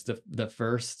cobwebs, the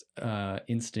first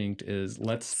instinct is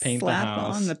let's paint the house.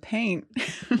 Slap on the paint.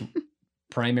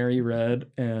 Primary red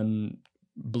and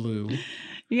blue.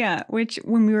 Yeah, which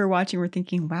when we were watching, we're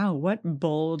thinking, wow, what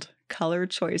bold color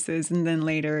choices. And then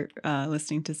later,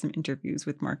 listening to some interviews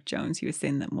with Mark Jones, he was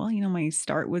saying that, well, my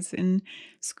start was in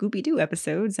Scooby-Doo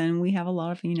episodes, and we have a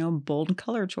lot of, bold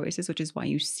color choices, which is why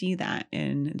you see that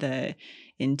in the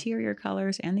interior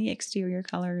colors and the exterior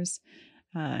colors.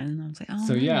 And I was like, oh,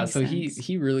 so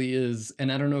he really is. And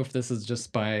I don't know if this is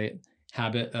just by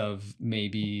habit of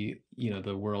maybe,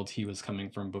 the world he was coming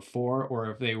from before,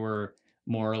 or if they were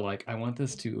more like, I want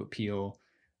this to appeal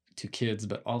to kids,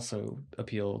 but also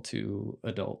appeal to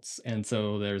adults. And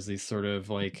so there's these sort of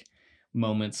like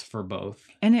moments for both.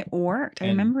 And it worked. I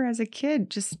remember as a kid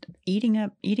just eating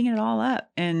it all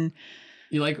up. And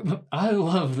you're like, I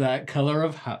love that color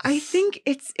of house. I think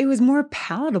it was more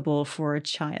palatable for a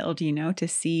child, to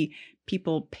see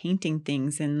people painting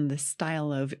things in the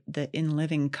style of the In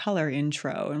Living Color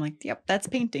intro. And like, yep, that's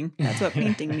painting. That's what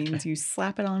painting means. You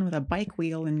slap it on with a bike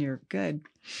wheel and you're good.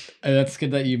 That's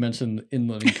good that you mentioned In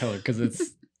Living Color because it's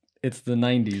the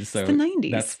 90s. So it's the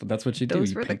 90s. That's what you do.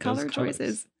 Those you were the color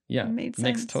choices. Yeah,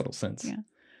 makes total sense. Yeah.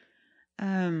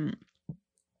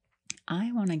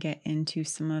 I want to get into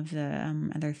some of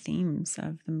the other themes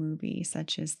of the movie,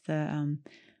 such as the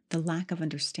lack of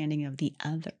understanding of the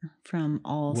other from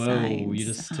all sides. Whoa, you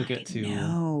just took it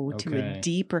to... to a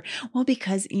deeper... Well,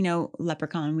 because,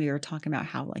 Leprechaun, we were talking about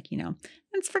how, like,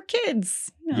 it's for kids.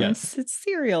 Yes. It's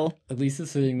cereal.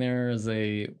 Lisa's sitting there as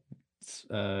a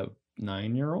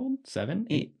 9-year-old? 7?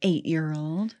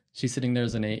 8-year-old. She's sitting there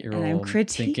as an 8-year-old. And I'm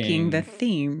critiquing the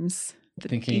themes, the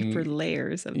deeper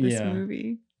layers of this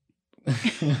movie.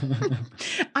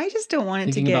 I just don't want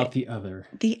it to get about the other.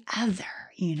 The other,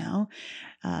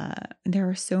 there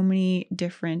are so many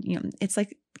different, it's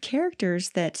like characters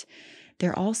that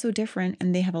they're all so different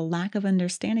and they have a lack of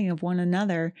understanding of one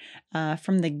another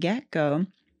from the get-go.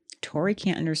 Tori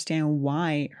can't understand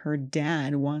why her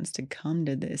dad wants to come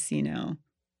to this,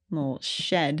 little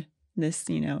shed, this,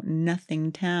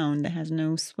 nothing town that has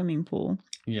no swimming pool.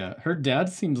 Yeah, her dad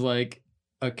seems like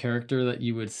a character that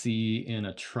you would see in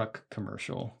a truck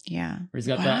commercial. Yeah. Where he's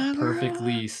got that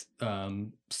perfectly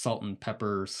salt and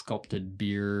pepper sculpted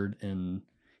beard, and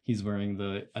he's wearing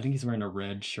I think he's wearing a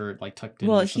red shirt, like tucked in.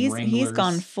 Well, he's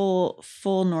gone full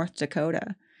North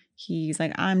Dakota. He's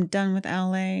like, I'm done with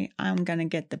LA. I'm going to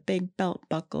get the big belt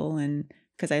buckle. And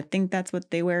because I think that's what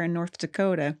they wear in North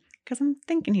Dakota. Because I'm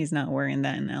thinking he's not wearing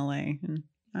that in LA. And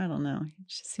I don't know. It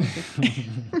just seems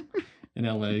like... In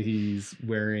LA, he's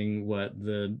wearing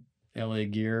the LA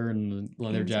gear and the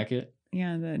leather jacket.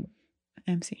 Yeah,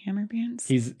 MC Hammer pants.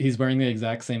 He's wearing the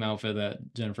exact same outfit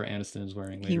that Jennifer Aniston is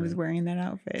wearing. He was wearing that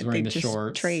outfit. He's wearing They the just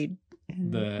shorts, trade.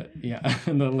 the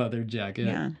leather jacket.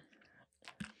 Yeah.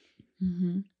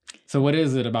 Mm-hmm. So what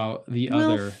is it about the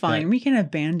other? Fine. We can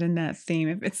abandon that theme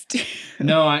if it's too.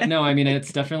 No. I mean,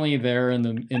 it's definitely there in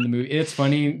the movie. It's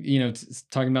funny, it's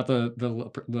talking about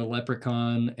the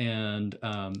leprechaun, and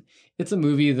it's a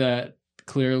movie that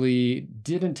clearly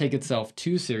didn't take itself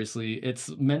too seriously. It's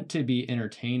meant to be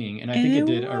entertaining, and I think it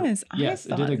did. Yes,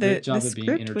 it did a great job of being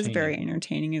entertaining. The script was very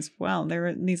entertaining as well. There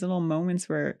were these little moments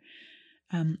where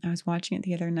I was watching it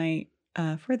the other night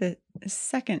for the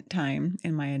second time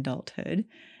in my adulthood.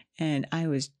 And I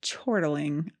was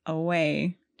chortling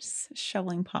away, just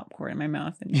shoveling popcorn in my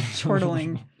mouth and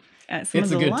chortling at some of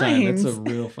the lines. It's a good time. It's a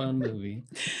real fun movie.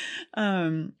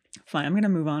 Fine. I'm going to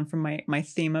move on from my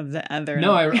theme of the other.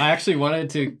 No, I actually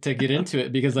wanted to get into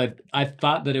it because I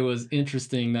thought that it was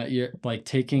interesting that you're like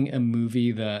taking a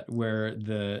movie where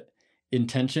the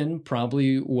intention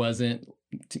probably wasn't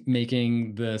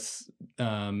making this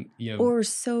or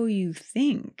so you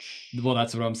think. Well,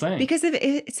 that's what I'm saying, because if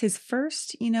it's his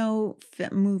first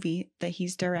movie that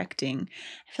he's directing,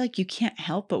 I feel like you can't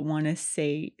help but want to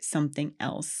say something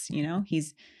else.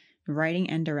 He's writing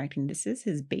and directing. This is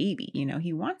his baby.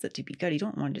 He wants it to be good. He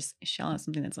don't want to just shell out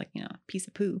something that's like a piece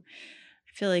of poo.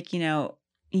 I feel like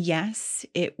yes,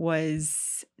 it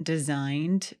was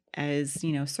designed as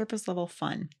surface level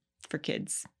fun for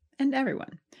kids and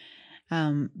everyone.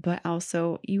 But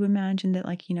also you imagine that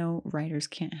writers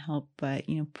can't help but,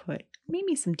 put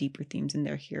maybe some deeper themes in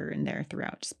there here and there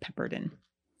throughout, just peppered in.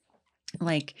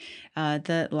 Like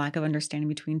the lack of understanding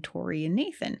between Tori and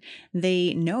Nathan.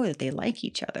 They know that they like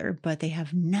each other, but they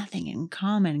have nothing in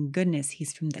common. Goodness,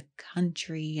 he's from the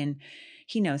country and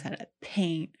he knows how to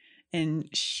paint. And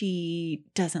she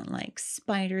doesn't like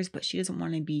spiders, but she doesn't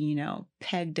want to be,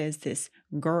 pegged as this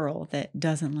girl that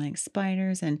doesn't like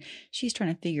spiders. And she's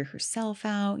trying to figure herself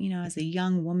out, as a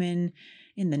young woman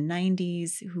in the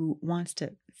 90s who wants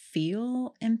to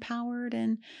feel empowered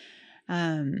and,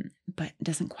 but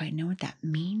doesn't quite know what that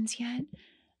means yet.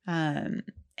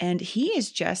 And he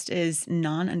is just as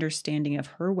non-understanding of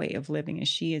her way of living as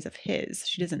she is of his.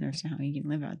 She doesn't understand how he can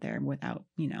live out there without,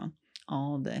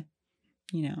 all the,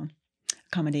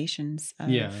 accommodations of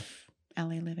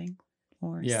LA living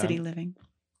or city living.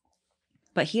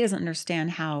 But he doesn't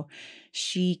understand how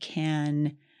she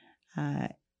can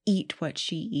eat what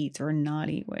she eats or not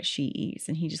eat what she eats.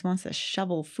 And he just wants to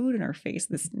shovel food in her face,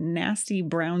 this nasty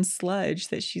brown sludge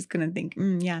that she's going to think,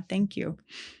 yeah, thank you.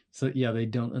 So, they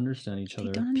don't understand each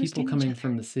other. People coming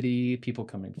from the city, people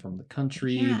coming from the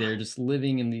country. Yeah. They're just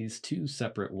living in these two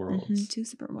separate worlds. Mm-hmm. Two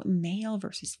separate worlds, male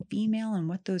versus female, and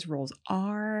what those roles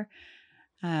are.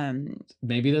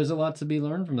 Maybe there's a lot to be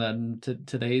learned from that in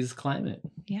today's climate.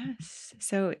 Yes.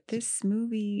 So this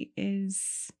movie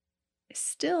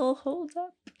still holds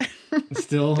up.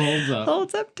 Still holds up.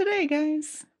 Holds up today,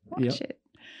 guys. Watch it.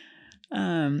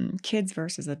 Kids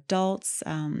versus adults.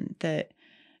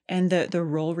 The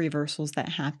role reversals that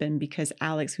happen because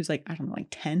Alex, who's like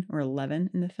 10 or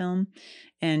 11 in the film,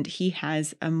 and he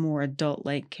has a more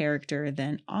adult-like character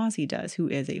than Ozzy does, who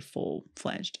is a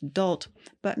full-fledged adult,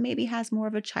 but maybe has more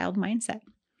of a child mindset.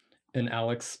 And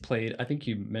Alex played, I think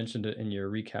you mentioned it in your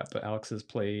recap, but Alex is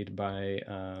played by...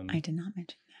 I did not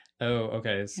mention that. Oh,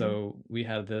 okay. So we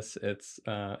have this. It's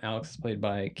Alex is played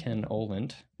by Ken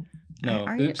Oland. No,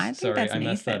 sorry, I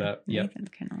messed that up. Nathan's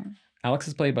Ken Oland. Alex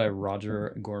is played by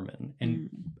Roger Gorman.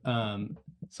 And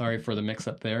sorry for the mix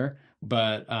up there,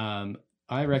 but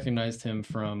I recognized him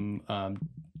from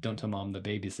Don't Tell Mom the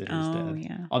Babysitter's Dead.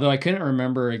 Yeah. Although I couldn't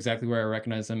remember exactly where I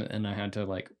recognized him, and I had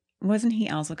to Wasn't he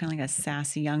also kind of like a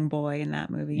sassy young boy in that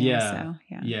movie? Yeah. Also?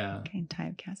 Yeah. Kind of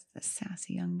typecast as a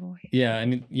sassy young boy. Yeah. I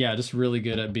mean, just really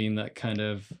good at being that kind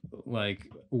of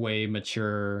way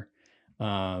mature.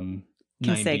 Can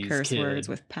say curse words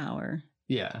with power.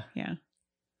 Yeah. Yeah.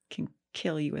 Can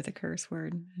kill you with a curse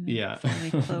word. Yeah.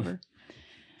 Clover.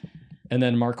 And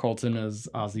then Mark Holton as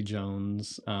Ozzy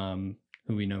Jones, who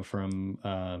we know from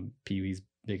Pee-wee's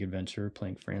Big Adventure,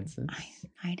 playing Francis.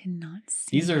 I did not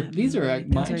see these are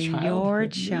your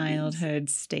childhood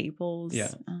staples.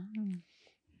 Yeah. Oh.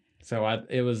 So I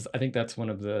think that's one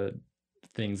of the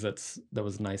things that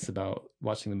was nice about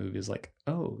watching the movie is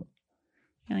oh.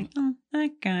 You're like, oh, that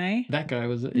guy. That guy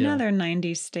was another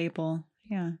 90s staple.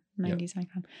 Yeah, 90s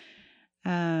icon.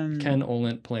 Ken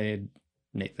Oland played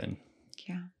Nathan.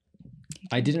 Yeah.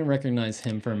 I didn't recognize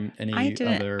him from any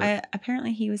other...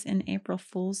 apparently he was in April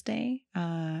Fool's Day,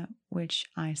 which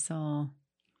I saw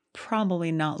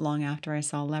probably not long after I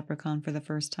saw Leprechaun for the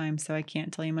first time, so I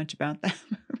can't tell you much about that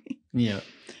movie. Yeah.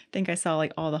 I think I saw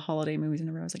like all the holiday movies in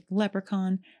a row. It was like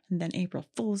Leprechaun, and then April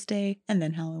Fool's Day, and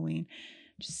then Halloween.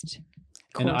 Just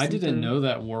And I coursing didn't through. know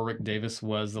that Warwick Davis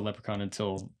was the Leprechaun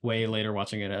until way later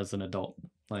watching it as an adult.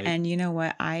 Like, And you know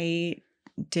what? I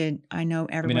know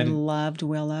everyone didn't- loved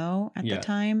Willow at Yeah. the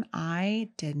time. I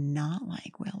did not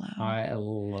like Willow. I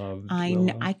loved Willow.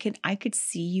 Willow. I could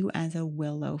see you as a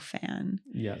Willow fan.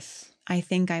 Yes. I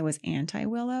think I was anti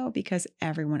Willow because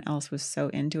everyone else was so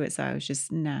into it, so I was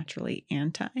just naturally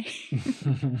anti.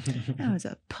 I was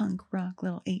a punk rock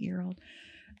little 8-year-old.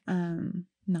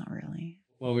 Not really.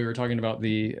 Well, we were talking about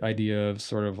the idea of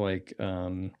sort of like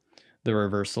the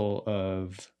reversal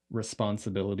of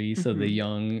responsibility. So the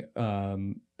young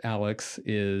Alex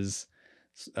is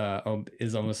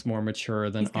almost more mature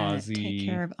than He's gotta Ozzy. take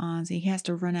care of Ozzy. He has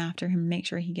to run after him, make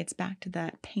sure he gets back to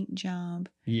that paint job.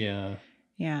 Yeah.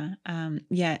 Yeah.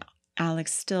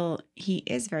 Alex he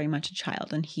is very much a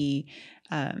child, and he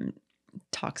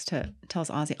tells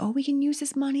Ozzy, oh, we can use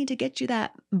this money to get you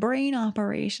that brain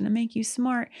operation and make you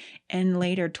smart. And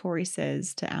later Tori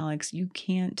says to Alex, you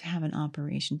can't have an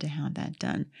operation to have that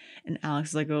done. And Alex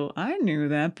is like, oh, I knew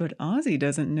that, but Ozzy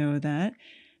doesn't know that.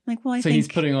 I'm like, well, I think he's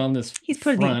putting on this. he's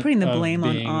putting the of blame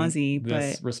on being Ozzy,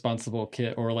 this but responsible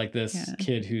kid, or like this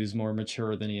kid who's more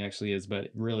mature than he actually is, but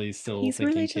really still he's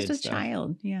thinking really kid just a stuff.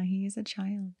 child. Yeah, he is a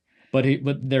child. But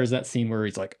there's that scene where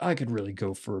he's like, I could really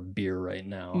go for a beer right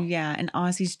now. Yeah, and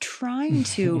Ozzy's trying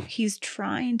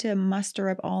to muster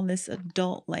up all this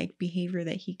adult like behavior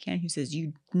that he can. He says,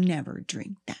 you never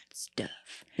drink that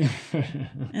stuff.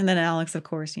 And then Alex, of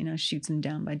course, shoots him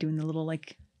down by doing the little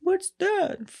like, what's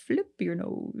that? Flip your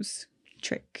nose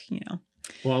trick,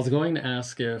 Well, I was going to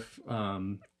ask if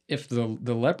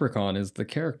the leprechaun is the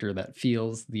character that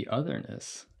feels the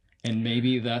otherness. And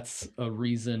maybe that's a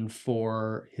reason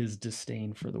for his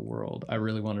disdain for the world. I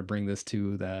really want to bring this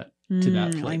to that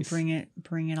place. Like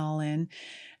bring it all in.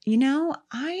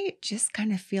 I just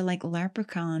kind of feel like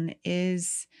Leprechaun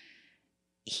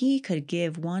he could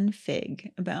give one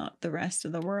fig about the rest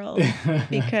of the world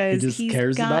because he just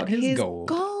cares about his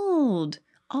gold.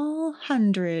 All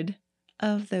 100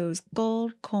 of those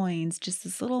gold coins, just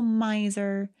this little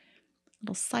miser,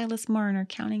 little Silas Marner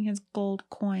counting his gold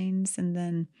coins, and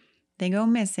then they go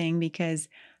missing because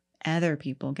other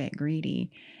people get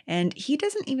greedy. And he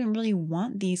doesn't even really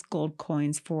want these gold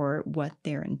coins for what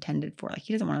they're intended for. Like,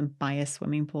 he doesn't want to buy a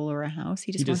swimming pool or a house.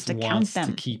 He just wants to count them.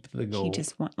 To keep the gold. He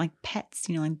just wants, like pets,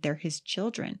 like they're his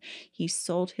children. He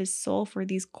sold his soul for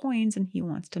these coins, and he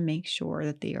wants to make sure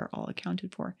that they are all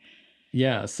accounted for.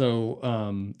 Yeah,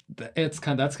 so that's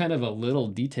kind of a little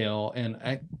detail,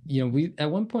 and we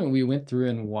at one point we went through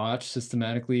and watched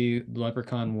systematically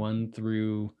Leprechaun 1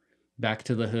 through Back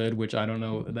to the Hood, which I don't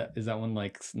know, is that one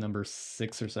like number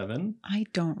 6 or 7? I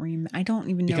don't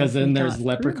even know. Because then there's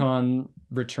Leprechaun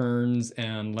Returns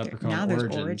and Leprechaun now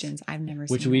there's Origins. I've never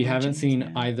seen which we haven't seen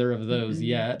yet. either of those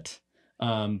yet.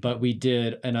 But we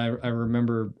did, and I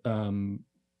remember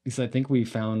because I think we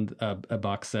found a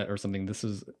box set or something. This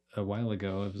was a while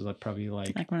ago. It was probably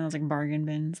like one of those like bargain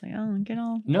bins. Like, oh, get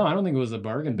all. No, I don't think it was a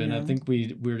bargain bin. No. I think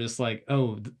we were just like,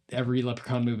 oh, every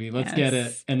Leprechaun movie, let's get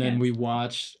it. And then we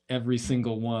watched every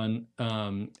single one.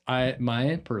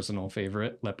 My personal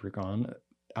favorite Leprechaun,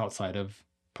 outside of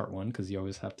part 1, because you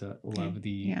always have to love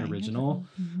the original,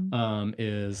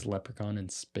 is Leprechaun in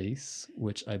Space,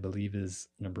 which I believe is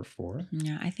number 4.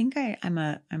 Yeah, I think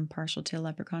I'm partial to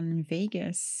Leprechaun in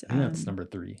Vegas. And that's number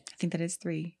 3. I think that is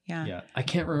 3. Yeah. Yeah, I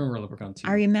can't remember Leprechaun 2.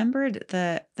 I remembered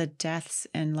the deaths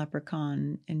in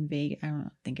Leprechaun in Vegas. I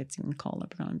don't think it's even called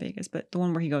Leprechaun in Vegas, but the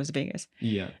one where he goes to Vegas.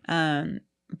 Yeah.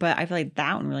 But I feel like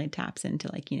that one really taps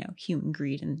into like, human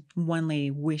greed, and one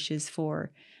lady wishes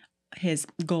for his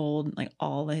gold, like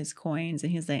all of his coins,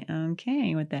 and he's like,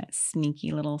 okay, with that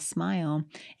sneaky little smile,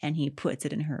 and he puts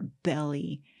it in her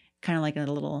belly, kind of like a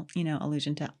little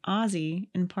allusion to Ozzy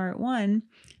in part 1.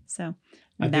 So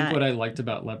I think what I liked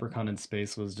about Leprechaun in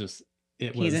Space was just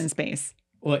he's in space.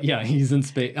 Well, yeah, he's in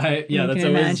space. That's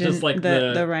always just like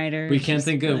the writer. We can't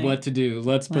think of what to do.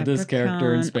 Let's put this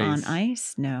character in space. On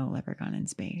ice? No, Leprechaun in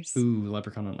space. Ooh,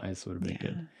 Leprechaun on ice would have been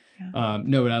good. Yeah.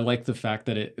 No, but I like the fact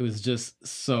that it was just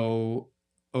so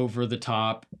over the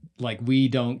top. Like, we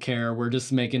don't care. We're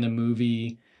just making a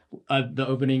movie. The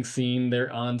opening scene,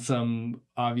 they're on some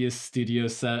obvious studio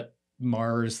set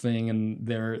Mars thing, and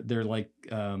they're like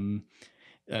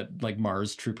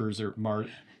Mars troopers or Mars.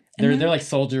 They're like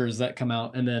soldiers that come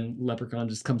out, and then Leprechaun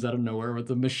just comes out of nowhere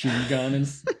with a machine gun,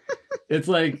 and it's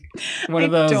like one of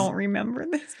those. I don't remember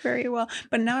this very well,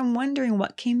 but now I'm wondering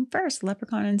what came first,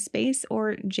 Leprechaun in Space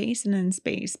or Jason in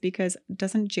Space? Because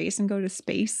doesn't Jason go to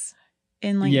space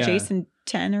in Jason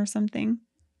 10 or something?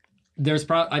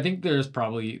 I think there's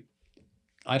probably,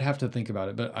 I'd have to think about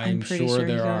it, but I'm pretty sure sure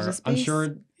he there goes to are. I'm space.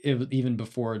 sure even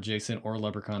before Jason or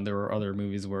Leprechaun, there were other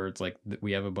movies where it's like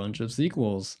we have a bunch of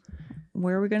sequels.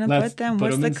 Where are we going to Let's put them? put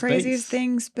What's them the in craziest space.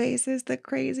 thing? Space is the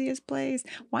craziest place.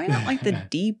 Why not like the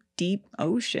deep, deep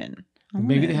ocean?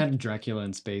 Maybe they had Dracula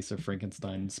in space or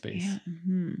Frankenstein in space.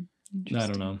 Yeah. I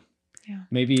don't know. Yeah.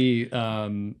 Maybe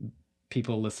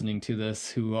people listening to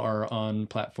this who are on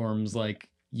platforms like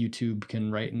YouTube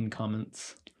can write in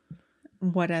comments.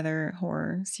 What other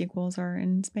horror sequels are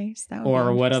in space? That would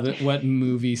Or be what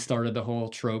movie started the whole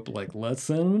trope like let's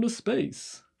send them to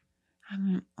space? I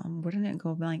mean, wouldn't it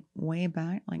go like way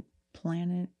back, like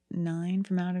Planet 9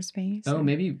 from outer space? Oh,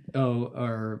 maybe.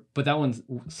 But that one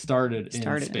started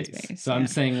in space. So I'm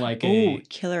saying like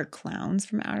Killer Clowns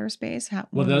from outer space.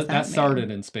 That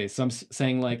started in space. So I'm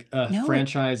saying like a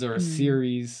franchise or a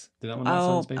series. Did that one not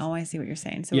start in space? Oh, I see what you're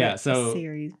saying. So yeah, a so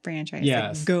series franchise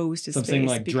that goes to space. So I'm saying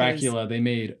like Dracula. They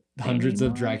made hundreds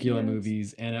of Dracula ideas.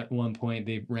 movies, and at one point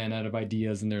they ran out of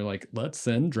ideas, and they're like, let's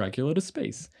send Dracula to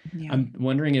space. Yeah. I'm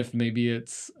wondering if maybe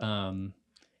it's.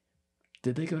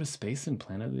 Did they go to space in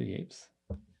Planet of the Apes?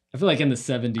 I feel like in the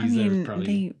 70s, there's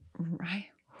probably.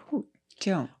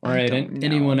 Don't. All right,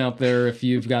 anyone out there, if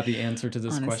you've got the answer to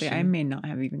this Honestly, question. I may not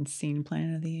have even seen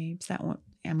Planet of the Apes. That one.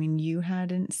 I mean, you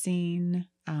hadn't seen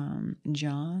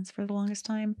Jaws for the longest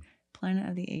time. Planet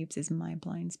of the Apes is my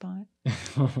blind spot.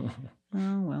 Oh,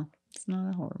 well, it's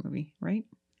not a horror movie, right?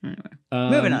 Anyway,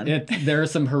 moving on. There are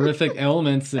some horrific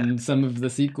elements in some of the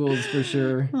sequels for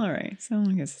sure. All right, so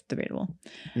I guess it's debatable.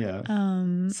 Yeah.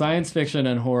 Science fiction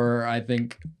and horror, I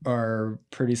think, are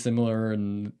pretty similar,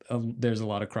 and there's a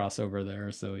lot of crossover there.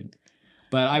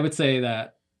 But I would say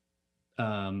that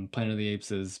Planet of the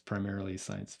Apes is primarily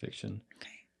science fiction.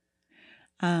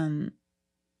 Okay.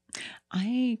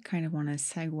 I kind of want to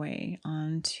segue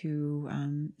onto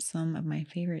some of my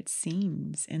favorite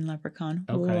scenes in Leprechaun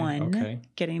 1. Okay.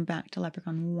 Getting back to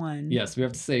Leprechaun 1. Yes, we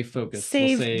have to stay focused.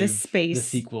 Save the space the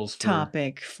sequels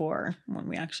topic for when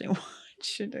we actually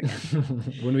watch it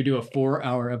again. When we do a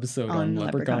 4-hour episode on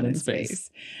Leprechaun in space.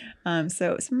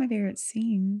 So some of my favorite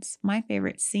scenes. My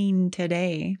favorite scene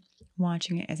today,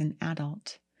 watching it as an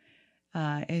adult,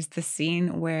 is the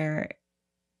scene where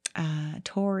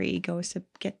Tori goes to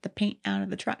get the paint out of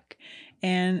the truck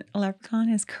and Leprechaun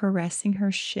is caressing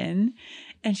her shin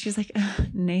and she's like,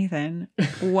 Nathan,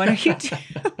 what are you doing?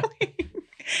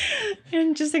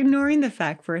 And just ignoring the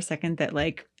fact for a second that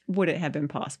like, would it have been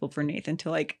possible for Nathan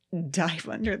to like dive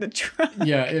under the truck?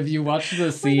 Yeah, if you watch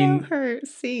the scene, without her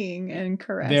seeing and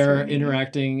caressing, they're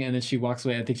interacting and then she walks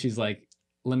away. I think she's like,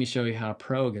 let me show you how a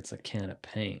pro gets a can of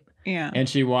paint. Yeah. And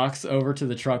she walks over to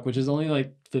the truck, which is only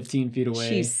like 15 feet away.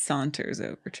 She saunters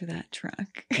over to that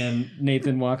truck. And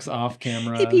Nathan walks off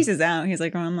camera. He pieces out. He's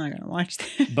like, oh, I'm not going to watch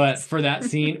this. But for that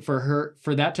scene, for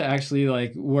that to actually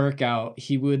like work out,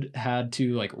 he would had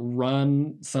to like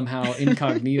run somehow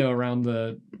incognito around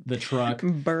the truck.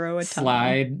 Burrow a tunnel.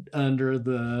 Slide under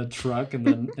the truck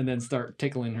and then start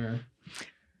tickling her.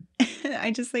 I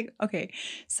just like, okay,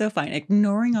 so fine.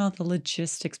 Ignoring all the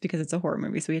logistics because it's a horror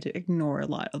movie, so we had to ignore a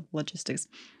lot of logistics.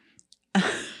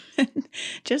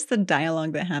 Just the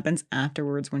dialogue that happens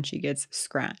afterwards when she gets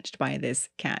scratched by this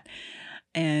cat.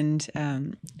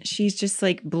 And she's just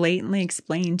like blatantly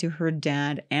explaining to her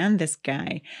dad and this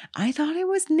guy, I thought it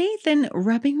was Nathan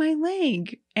rubbing my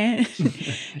leg. And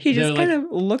he just kind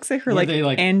of looks at her like,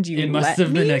 and you it must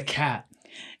have been a cat.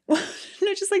 Well,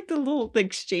 no, just like the little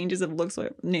exchanges of looks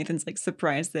where Nathan's like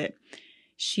surprised that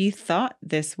she thought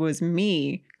this was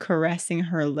me caressing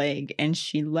her leg and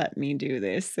she let me do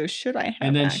this. So should I have?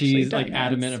 And then she's like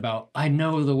adamant about, I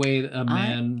know the way a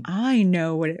man. I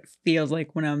know what it feels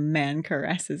like when a man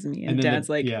caresses me. And Dad's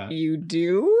like, you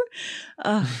do?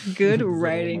 Good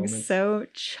writing. So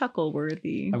chuckle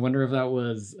worthy. I wonder if that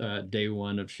was day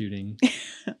one of shooting.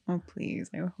 Oh,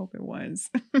 please. I hope it was.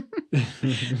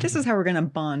 This is how we're going to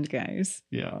bond, guys.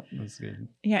 Yeah, that's good.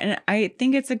 Yeah. And I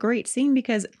think it's a great scene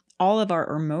because all of our,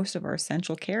 or most of our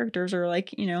central characters are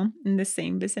like, you know, in the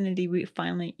same vicinity. We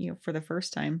finally, you know, for the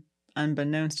first time,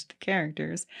 unbeknownst to the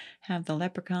characters, have the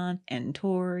Leprechaun and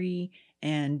Tori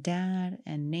and Dad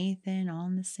and Nathan all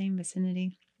in the same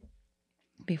vicinity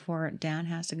before Dad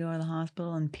has to go to the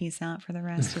hospital and peace out for the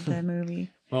rest of the movie.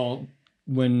 Well,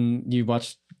 when you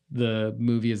watched the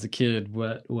movie as a kid,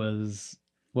 what was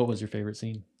your favorite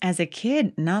scene? As a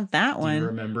kid, not that one. Do you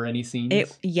remember any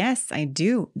scenes? Yes, I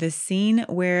do. The scene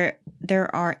where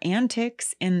there are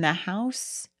antics in the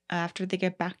house after they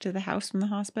get back to the house from the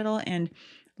hospital and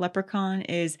Leprechaun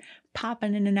is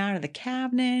popping in and out of the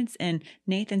cabinets, and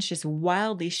Nathan's just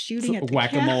wildly shooting at the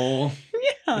whack-a-mole.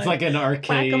 Yeah, It's like an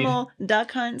arcade. whack-a-mole,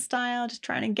 duck hunt style, just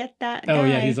trying to get that Oh guy.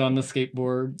 yeah, he's on the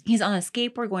skateboard. He's on a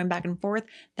skateboard going back and forth.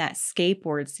 That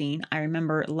skateboard scene, I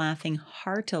remember laughing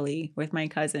heartily with my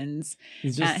cousins.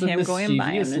 He's just at a him going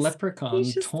by mischievous on this- leprechaun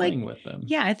he's just toying with them.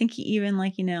 Yeah, I think he even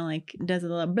does a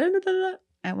little blah, blah, blah, blah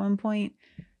at one point.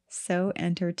 So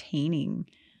entertaining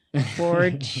for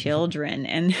children.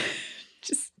 And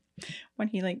just when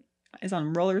he is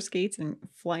on roller skates and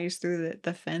flies through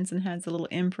the fence and has a little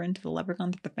imprint of the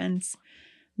leprechaun through the fence.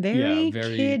 Very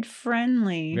kid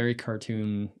friendly. Very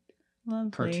cartoony.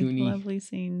 Lovely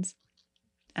scenes.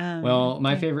 Well,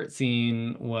 my favorite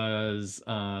scene was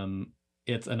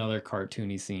it's another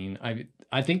cartoony scene. I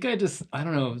think I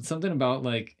don't know, something about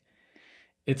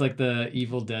it's like the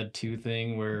Evil Dead 2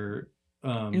 thing where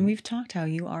and we've talked how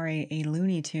you are a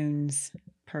Looney Tunes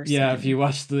person. Yeah, if you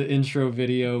watch the intro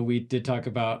video, we did talk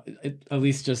about it, at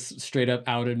least just straight up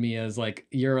outed me as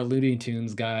you're a Looney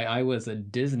Tunes guy. I was a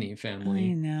Disney family.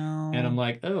 I know. And I'm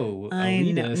like, oh, I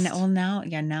elitist. know. Well,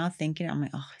 now thinking, I'm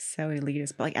like, oh, so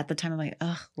elitist. But at the time, I'm like,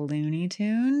 ugh, Looney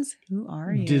Tunes? Who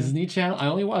are you? Disney Channel? I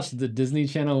only watched the Disney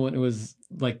Channel when it was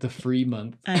the free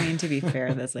month. I mean, to be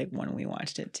fair, that's when we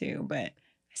watched it too. But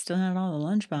I still had all the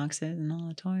lunch boxes and all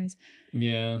the toys.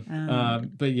 Yeah.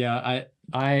 But yeah,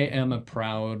 I am a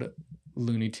proud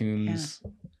Looney Tunes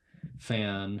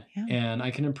fan. Yeah. And I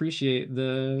can appreciate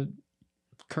the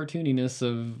cartooniness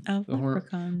of the horror.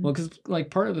 Well, because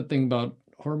part of the thing about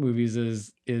horror movies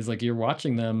is you're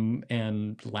watching them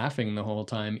and laughing the whole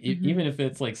time, even if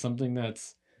it's something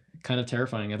that's kind of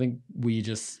terrifying. I think we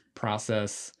just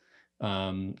process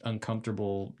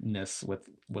uncomfortableness with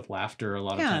laughter a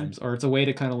lot of times, or it's a way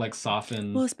to kind of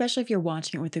soften. Well, especially if you're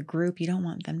watching it with a group, you don't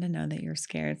want them to know that you're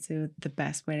scared. So the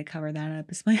best way to cover that up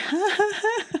is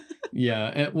Yeah.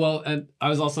 And I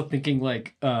was also thinking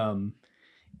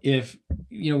if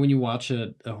when you watch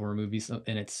a horror movie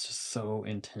and it's just so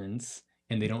intense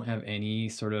and they don't have any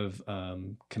sort of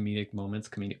comedic moments,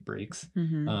 comedic breaks,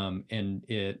 and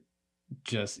it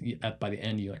just by the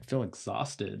end you feel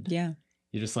exhausted. Yeah.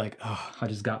 You're just oh, I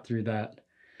just got through that.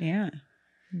 Yeah.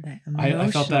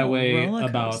 I felt that way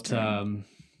about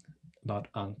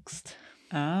angst.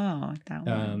 Oh, that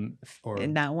one. Or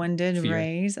that one did fear.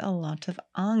 Raise a lot of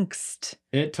angst.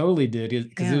 It totally did,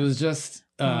 because it was just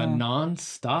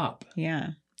nonstop.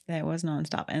 Yeah, that was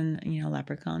nonstop. And,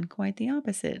 Leprechaun, quite the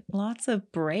opposite. Lots of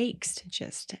breaks to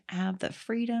just have the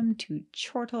freedom to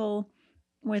chortle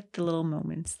with the little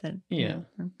moments that are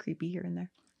creepy here and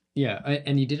there. Yeah,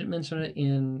 and you didn't mention it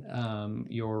in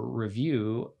your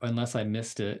review, unless I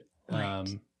missed it.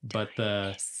 Right. But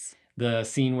the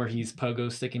scene where he's pogo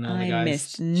sticking on the guy's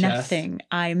missed chest. nothing.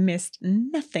 I missed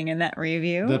nothing in that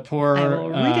review. The poor I will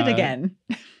read it again.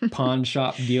 pawn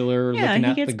shop dealer looking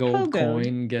at the gold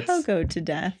coin gets pogoed to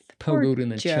death. Pogoed in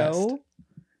the chest.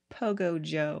 Pogo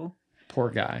Joe. Poor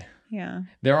guy. Yeah.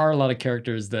 There are a lot of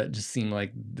characters that just seem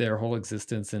like their whole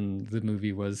existence in the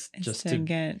movie was just to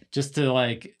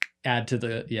add to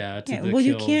the the well, kills.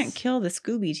 You can't kill the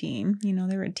Scooby team.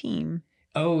 They're a team.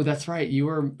 Oh, that's right. You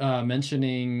were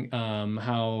mentioning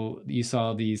how you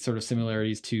saw these sort of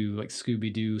similarities to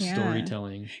Scooby-Doo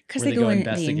storytelling. Because they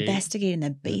investigate in the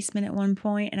basement at one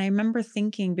point. And I remember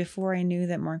thinking, before I knew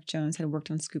that Mark Jones had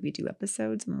worked on Scooby-Doo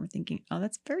episodes, I remember thinking, oh,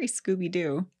 that's very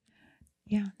Scooby-Doo.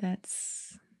 Yeah,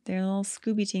 that's their little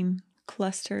Scooby team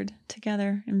clustered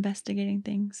together, investigating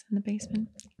things in the basement.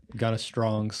 Got a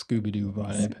strong Scooby-Doo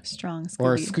vibe. Strong Scooby.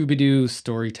 Or Scooby-Doo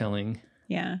storytelling.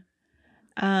 Yeah.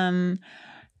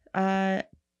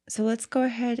 So let's go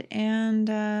ahead and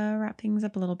wrap things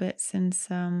up a little bit, since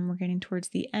we're getting towards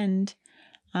the end.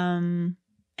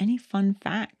 Any fun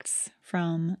facts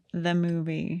from the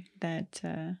movie that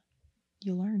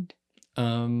you learned?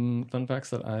 Fun facts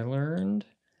that I learned.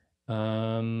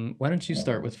 Why don't you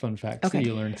start with fun facts that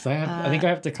you learned? Because I think I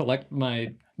have to collect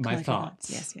my thoughts.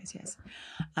 Yes.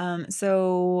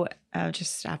 So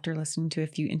just after listening to a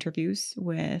few interviews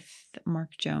with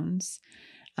Mark Jones,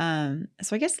 so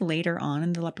I guess later on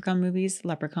in the Leprechaun movies,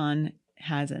 Leprechaun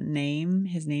has a name.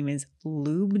 His name is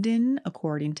Lubden,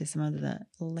 according to some of the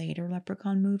later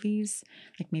Leprechaun movies,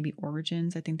 maybe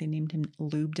Origins. I think they named him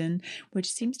Lubden,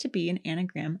 which seems to be an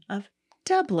anagram of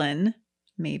Dublin.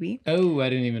 Maybe. Oh, I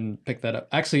didn't even pick that up.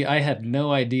 Actually, I had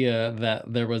no idea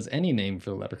that there was any name for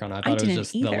the leprechaun. I thought it was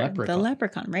just the leprechaun. The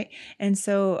leprechaun, right? And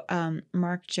so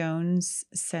Mark Jones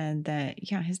said that,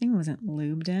 his name wasn't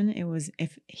Lubden. It was,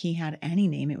 if he had any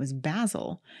name, it was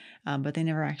Basil. But they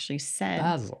never actually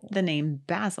said the name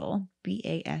Basil,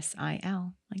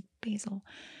 Basil, like basil.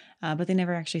 But they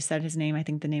never actually said his name. I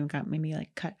think the name got maybe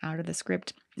like cut out of the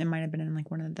script. It might have been in like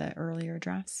one of the earlier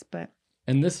drafts, but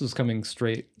And this was coming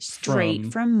straight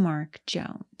from Mark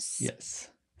Jones. Yes.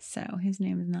 So his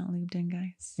name is not looped in,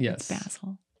 guys. Yes. It's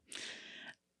Basil.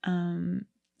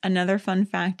 Another fun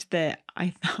fact that I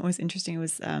thought was interesting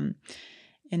was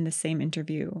in the same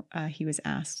interview, he was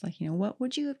asked, like, what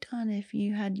would you have done if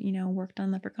you had, worked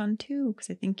on Leprechaun 2? Because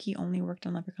I think he only worked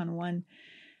on Leprechaun 1.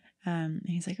 And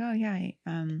he's like, oh, yeah,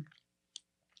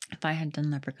 if I had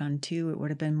done Leprechaun 2, it would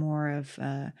have been more of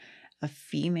a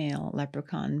female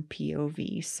Leprechaun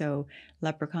POV. So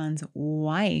Leprechaun's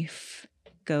wife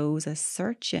goes a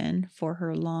searching for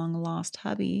her long lost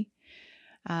hubby.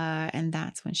 And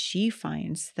that's when she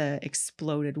finds the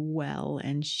exploded well.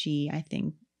 And she, I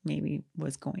think, maybe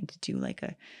was going to do like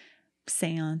a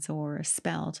seance or a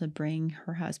spell to bring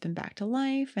her husband back to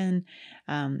life. And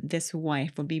this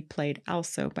wife would be played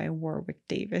also by Warwick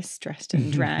Davis, dressed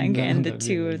in drag. And the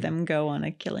two of them go on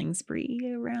a killing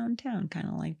spree around town, kind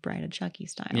of like Bride of Chucky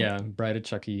style. Yeah, Bride of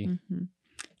Chucky. Mm-hmm.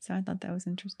 So I thought that was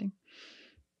interesting.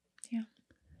 Yeah.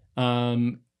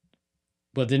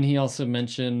 But didn't he also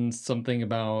mention something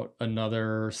about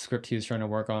another script he was trying to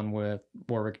work on with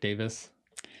Warwick Davis?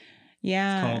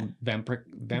 Yeah. It's called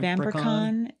Vampiricon.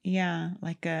 Vampiricon. Yeah.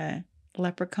 Like a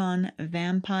leprechaun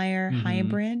vampire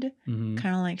hybrid. Mm-hmm.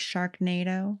 Kind of like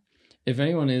Sharknado. If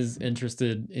anyone is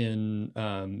interested in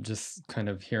just kind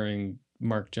of hearing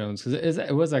Mark Jones, because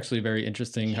it was actually very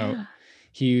interesting how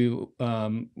he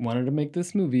wanted to make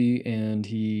this movie, and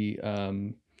he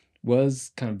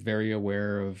was kind of very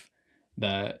aware of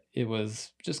that it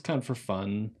was just kind of for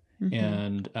fun.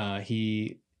 And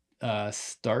he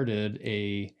started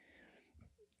a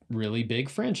really big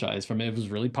franchise from it. It was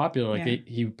really popular. Like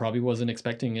he probably wasn't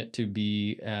expecting it to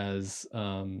be as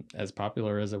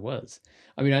popular as it was.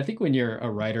 I mean, I think when you're a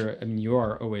writer, I mean, you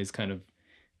are always kind of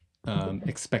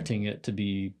expecting it to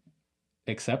be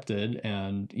accepted,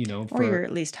 and or you're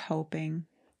at least hoping.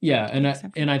 Yeah,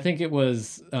 and I think it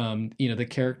was the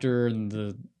character and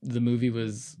the movie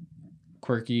was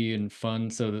quirky and fun,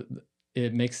 so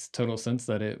it makes total sense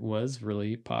that it was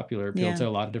really popular, appealed to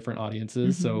a lot of different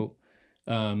audiences. So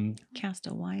cast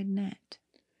a wide net.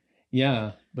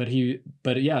 Yeah, but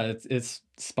it's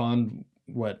spawned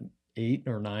what, 8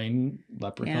 or 9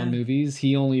 Leprechaun movies.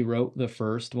 He only wrote the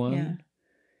first one.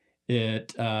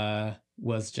 It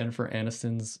was Jennifer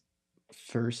Aniston's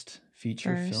first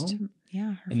feature film.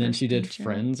 Yeah, and then she did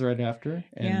Friends right after.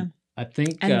 And I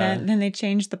think, and then they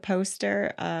changed the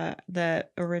poster. The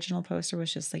original poster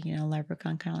was just like,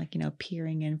 leprechaun kind of like,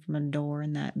 peering in from a door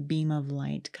and that beam of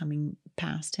light coming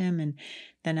past him. And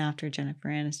then after Jennifer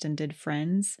Aniston did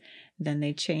Friends, then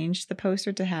they changed the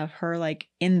poster to have her like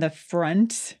in the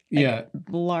front, like,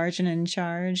 large and in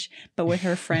charge, but with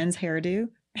her friend's hairdo.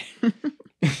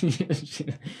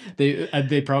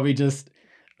 They probably just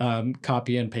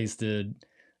copy and pasted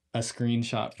a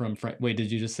screenshot from Wait,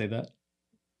 did you just say that?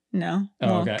 No.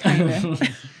 Oh, okay. Kind of.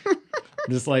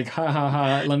 Just like, ha ha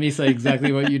ha, let me say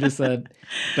exactly what you just said.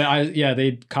 But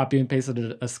they copy and pasted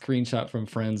a screenshot from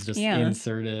Friends, just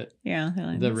insert it. Yeah.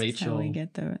 Like, the this Rachel. Is how we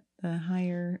get the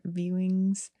higher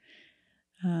viewings.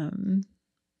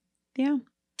 Yeah.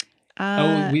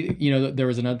 There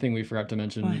was another thing we forgot to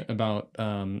mention about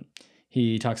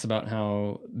he talks about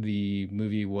how the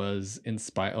movie was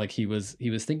inspired. Like he was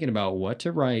thinking about what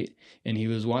to write, and he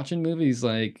was watching movies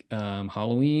like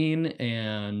Halloween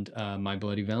and My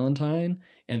Bloody Valentine,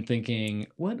 and thinking,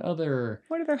 what other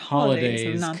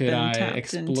holidays could I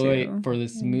exploit for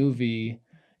this movie?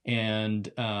 And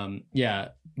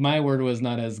my word was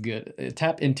not as good.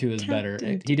 Tap into is better.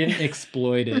 He didn't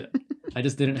exploit it. I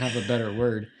just didn't have a better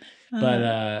word.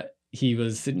 But he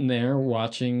was sitting there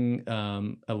watching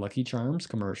a Lucky Charms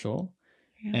commercial.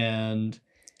 And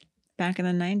back in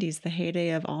the 90s, the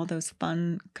heyday of all those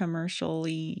fun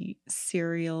commercial-y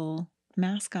cereal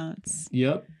mascots.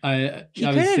 Yep. I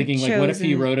was thinking, like, what if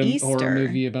he wrote a horror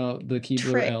movie about the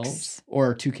Keebler Elves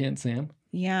or Toucan Sam?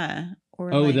 Yeah.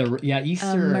 Or Easter.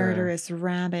 A murderous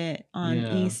rabbit on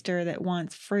Easter that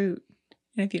wants fruit.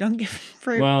 And if you don't give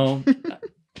fruit, well,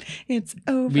 it's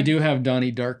over. We do have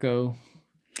Donnie Darko.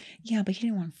 Yeah, but he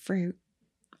didn't want fruit.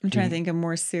 I'm trying to think of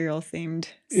more cereal-themed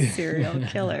serial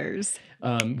killers.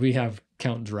 We have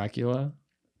Count Dracula.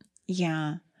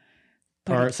 Yeah.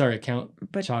 Count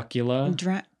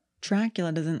Chocula.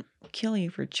 Dracula doesn't kill you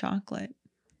for chocolate.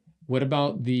 What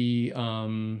about the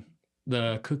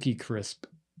Cookie Crisp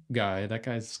guy? That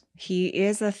guy's... He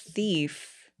is a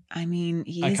thief. I mean,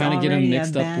 he's I kind of get him already a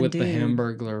mixed up bad with dude. the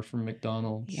Hamburglar from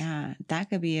McDonald's. Yeah, that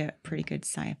could be a pretty good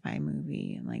sci-fi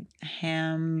movie, like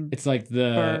Ham. It's like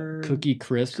the Cookie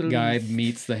Crisp guy Burglar.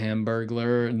 meets the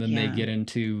Hamburglar, and then they Yeah. get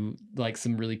into like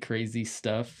some really crazy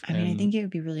stuff. I mean, I and- think it would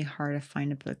be really hard to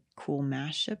find a cool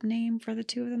mashup name for the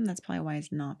two of them. That's probably why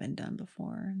it's not been done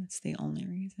before. That's the only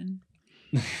reason.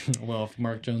 well, if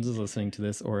Mark Jones is listening to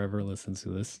this or ever listens to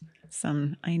this,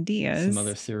 Some ideas. some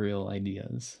other serial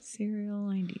ideas. serial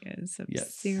ideas of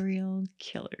Yes. serial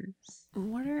killers.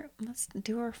 Let's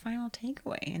do our final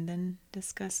takeaway and then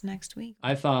discuss next week.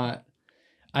 I thought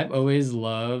I've always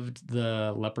loved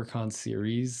the Leprechaun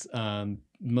series,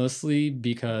 mostly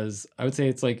because I would say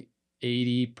it's like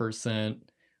 80%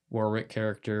 Warwick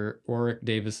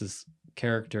Davis's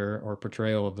character or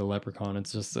portrayal of the Leprechaun.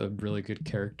 It's just a really good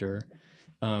character.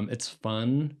 It's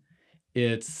fun.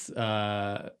 It's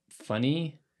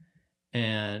funny,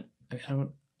 and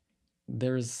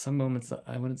there's some moments that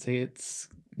I wouldn't say it's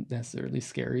necessarily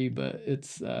scary, but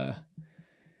it's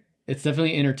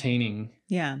definitely entertaining.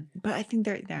 Yeah, but I think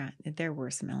there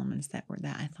were some elements that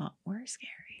I thought were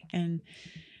scary, and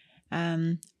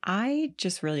I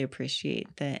just really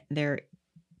appreciate that there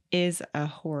is a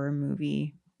horror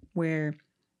movie where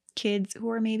kids who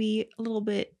are maybe a little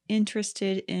bit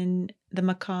interested in the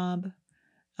macabre,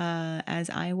 as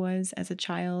I was as a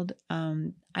child,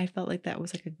 I felt like that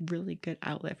was like a really good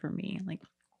outlet for me. Like,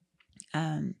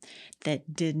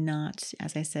 that did not,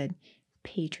 as I said,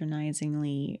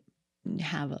 patronizingly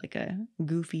have like a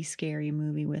goofy, scary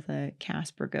movie with a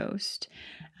Casper ghost.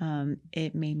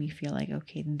 It made me feel like,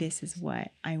 okay, this is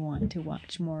what I want to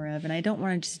watch more of. And I don't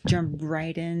want to just jump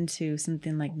right into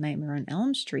something like Nightmare on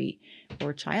Elm Street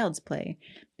or Child's Play,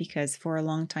 because for a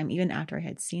long time, even after I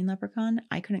had seen Leprechaun,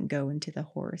 I couldn't go into the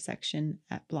horror section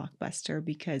at Blockbuster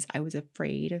because I was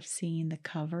afraid of seeing the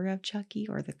cover of Chucky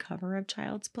or the cover of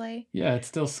Child's Play. Yeah, it's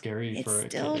still scary It's for a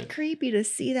still kid. creepy to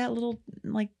see that little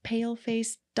like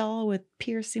pale-faced doll with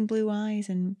piercing blue eyes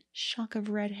and shock of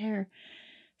red hair.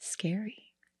 Scary.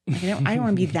 Like, I don't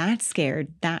want to be that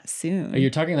scared that soon.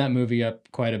 You're talking that movie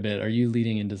up quite a bit. Are you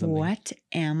leading into something? What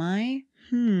am I?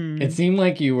 It seemed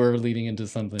like you were leading into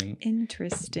something.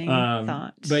 Interesting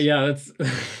thought. But yeah, that's.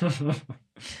 I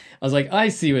was like, I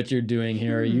see what you're doing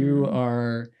here. You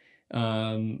are.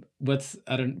 What's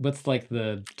like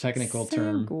the technical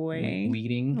term? Segue.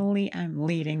 Leading. I'm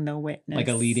leading the witness. Like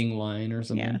a leading line or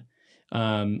something.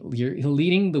 Yeah. You're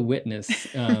leading the witness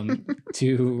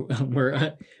to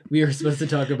where we are supposed to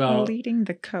talk about leading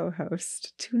the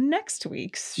co-host to next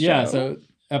week's show. Yeah, so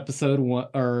episode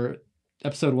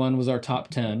 1 was our top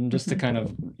 10, just to kind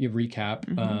of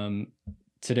recap.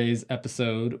 Today's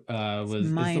episode was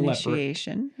my is the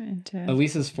initiation into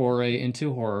Elisa's foray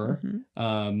into horror,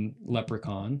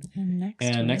 Leprechaun.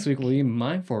 and next week will be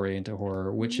my foray into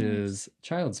horror, which is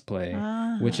Child's Play,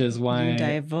 which is why you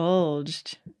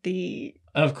divulged the.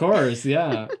 Of course,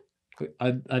 yeah.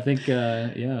 I think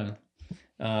yeah.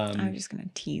 I'm just gonna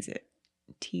tease it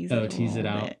tease a it little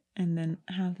out. bit, and then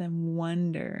have them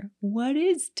wonder what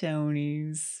is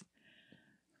Tony's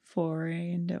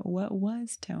foray into what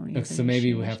was Tony's. So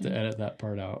maybe we have to initiation? edit that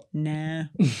part out. Nah.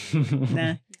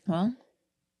 Well,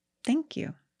 thank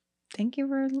you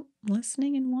for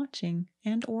listening and watching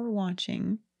or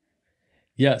watching.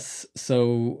 Yes.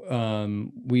 So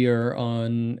we are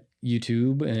on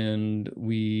YouTube, and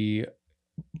we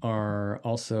are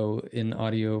also in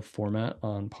audio format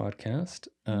on podcast.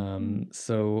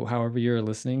 So however you're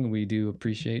listening, we do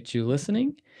appreciate you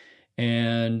listening.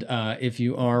 And if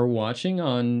you are watching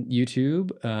on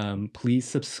YouTube, please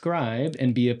subscribe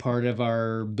and be a part of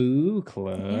our Boo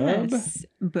Club. Yes,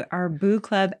 but our Boo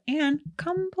Club, and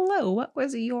comment below. What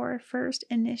was your first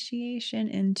initiation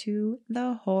into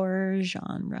the horror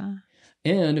genre?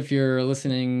 And if you're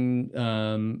listening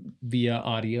via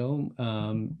audio,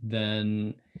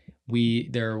 then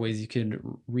there are ways you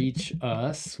can reach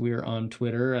us. We're on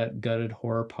Twitter at Gutted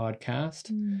Horror Podcast.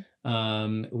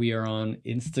 We are on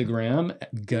Instagram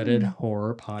at Gutted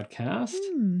Horror Podcast.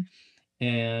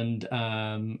 And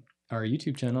our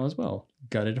YouTube channel as well,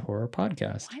 Gutted Horror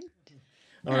Podcast.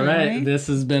 All right, this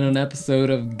has been an episode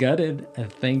of Gutted.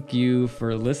 Thank you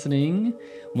for listening.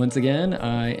 Once again,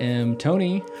 I am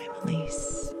Tony. I'm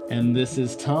Elise. And this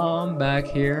is Tom back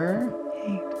here.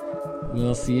 Hey.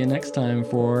 We'll see you next time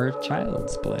for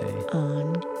Child's Play.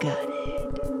 On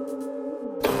Gutted.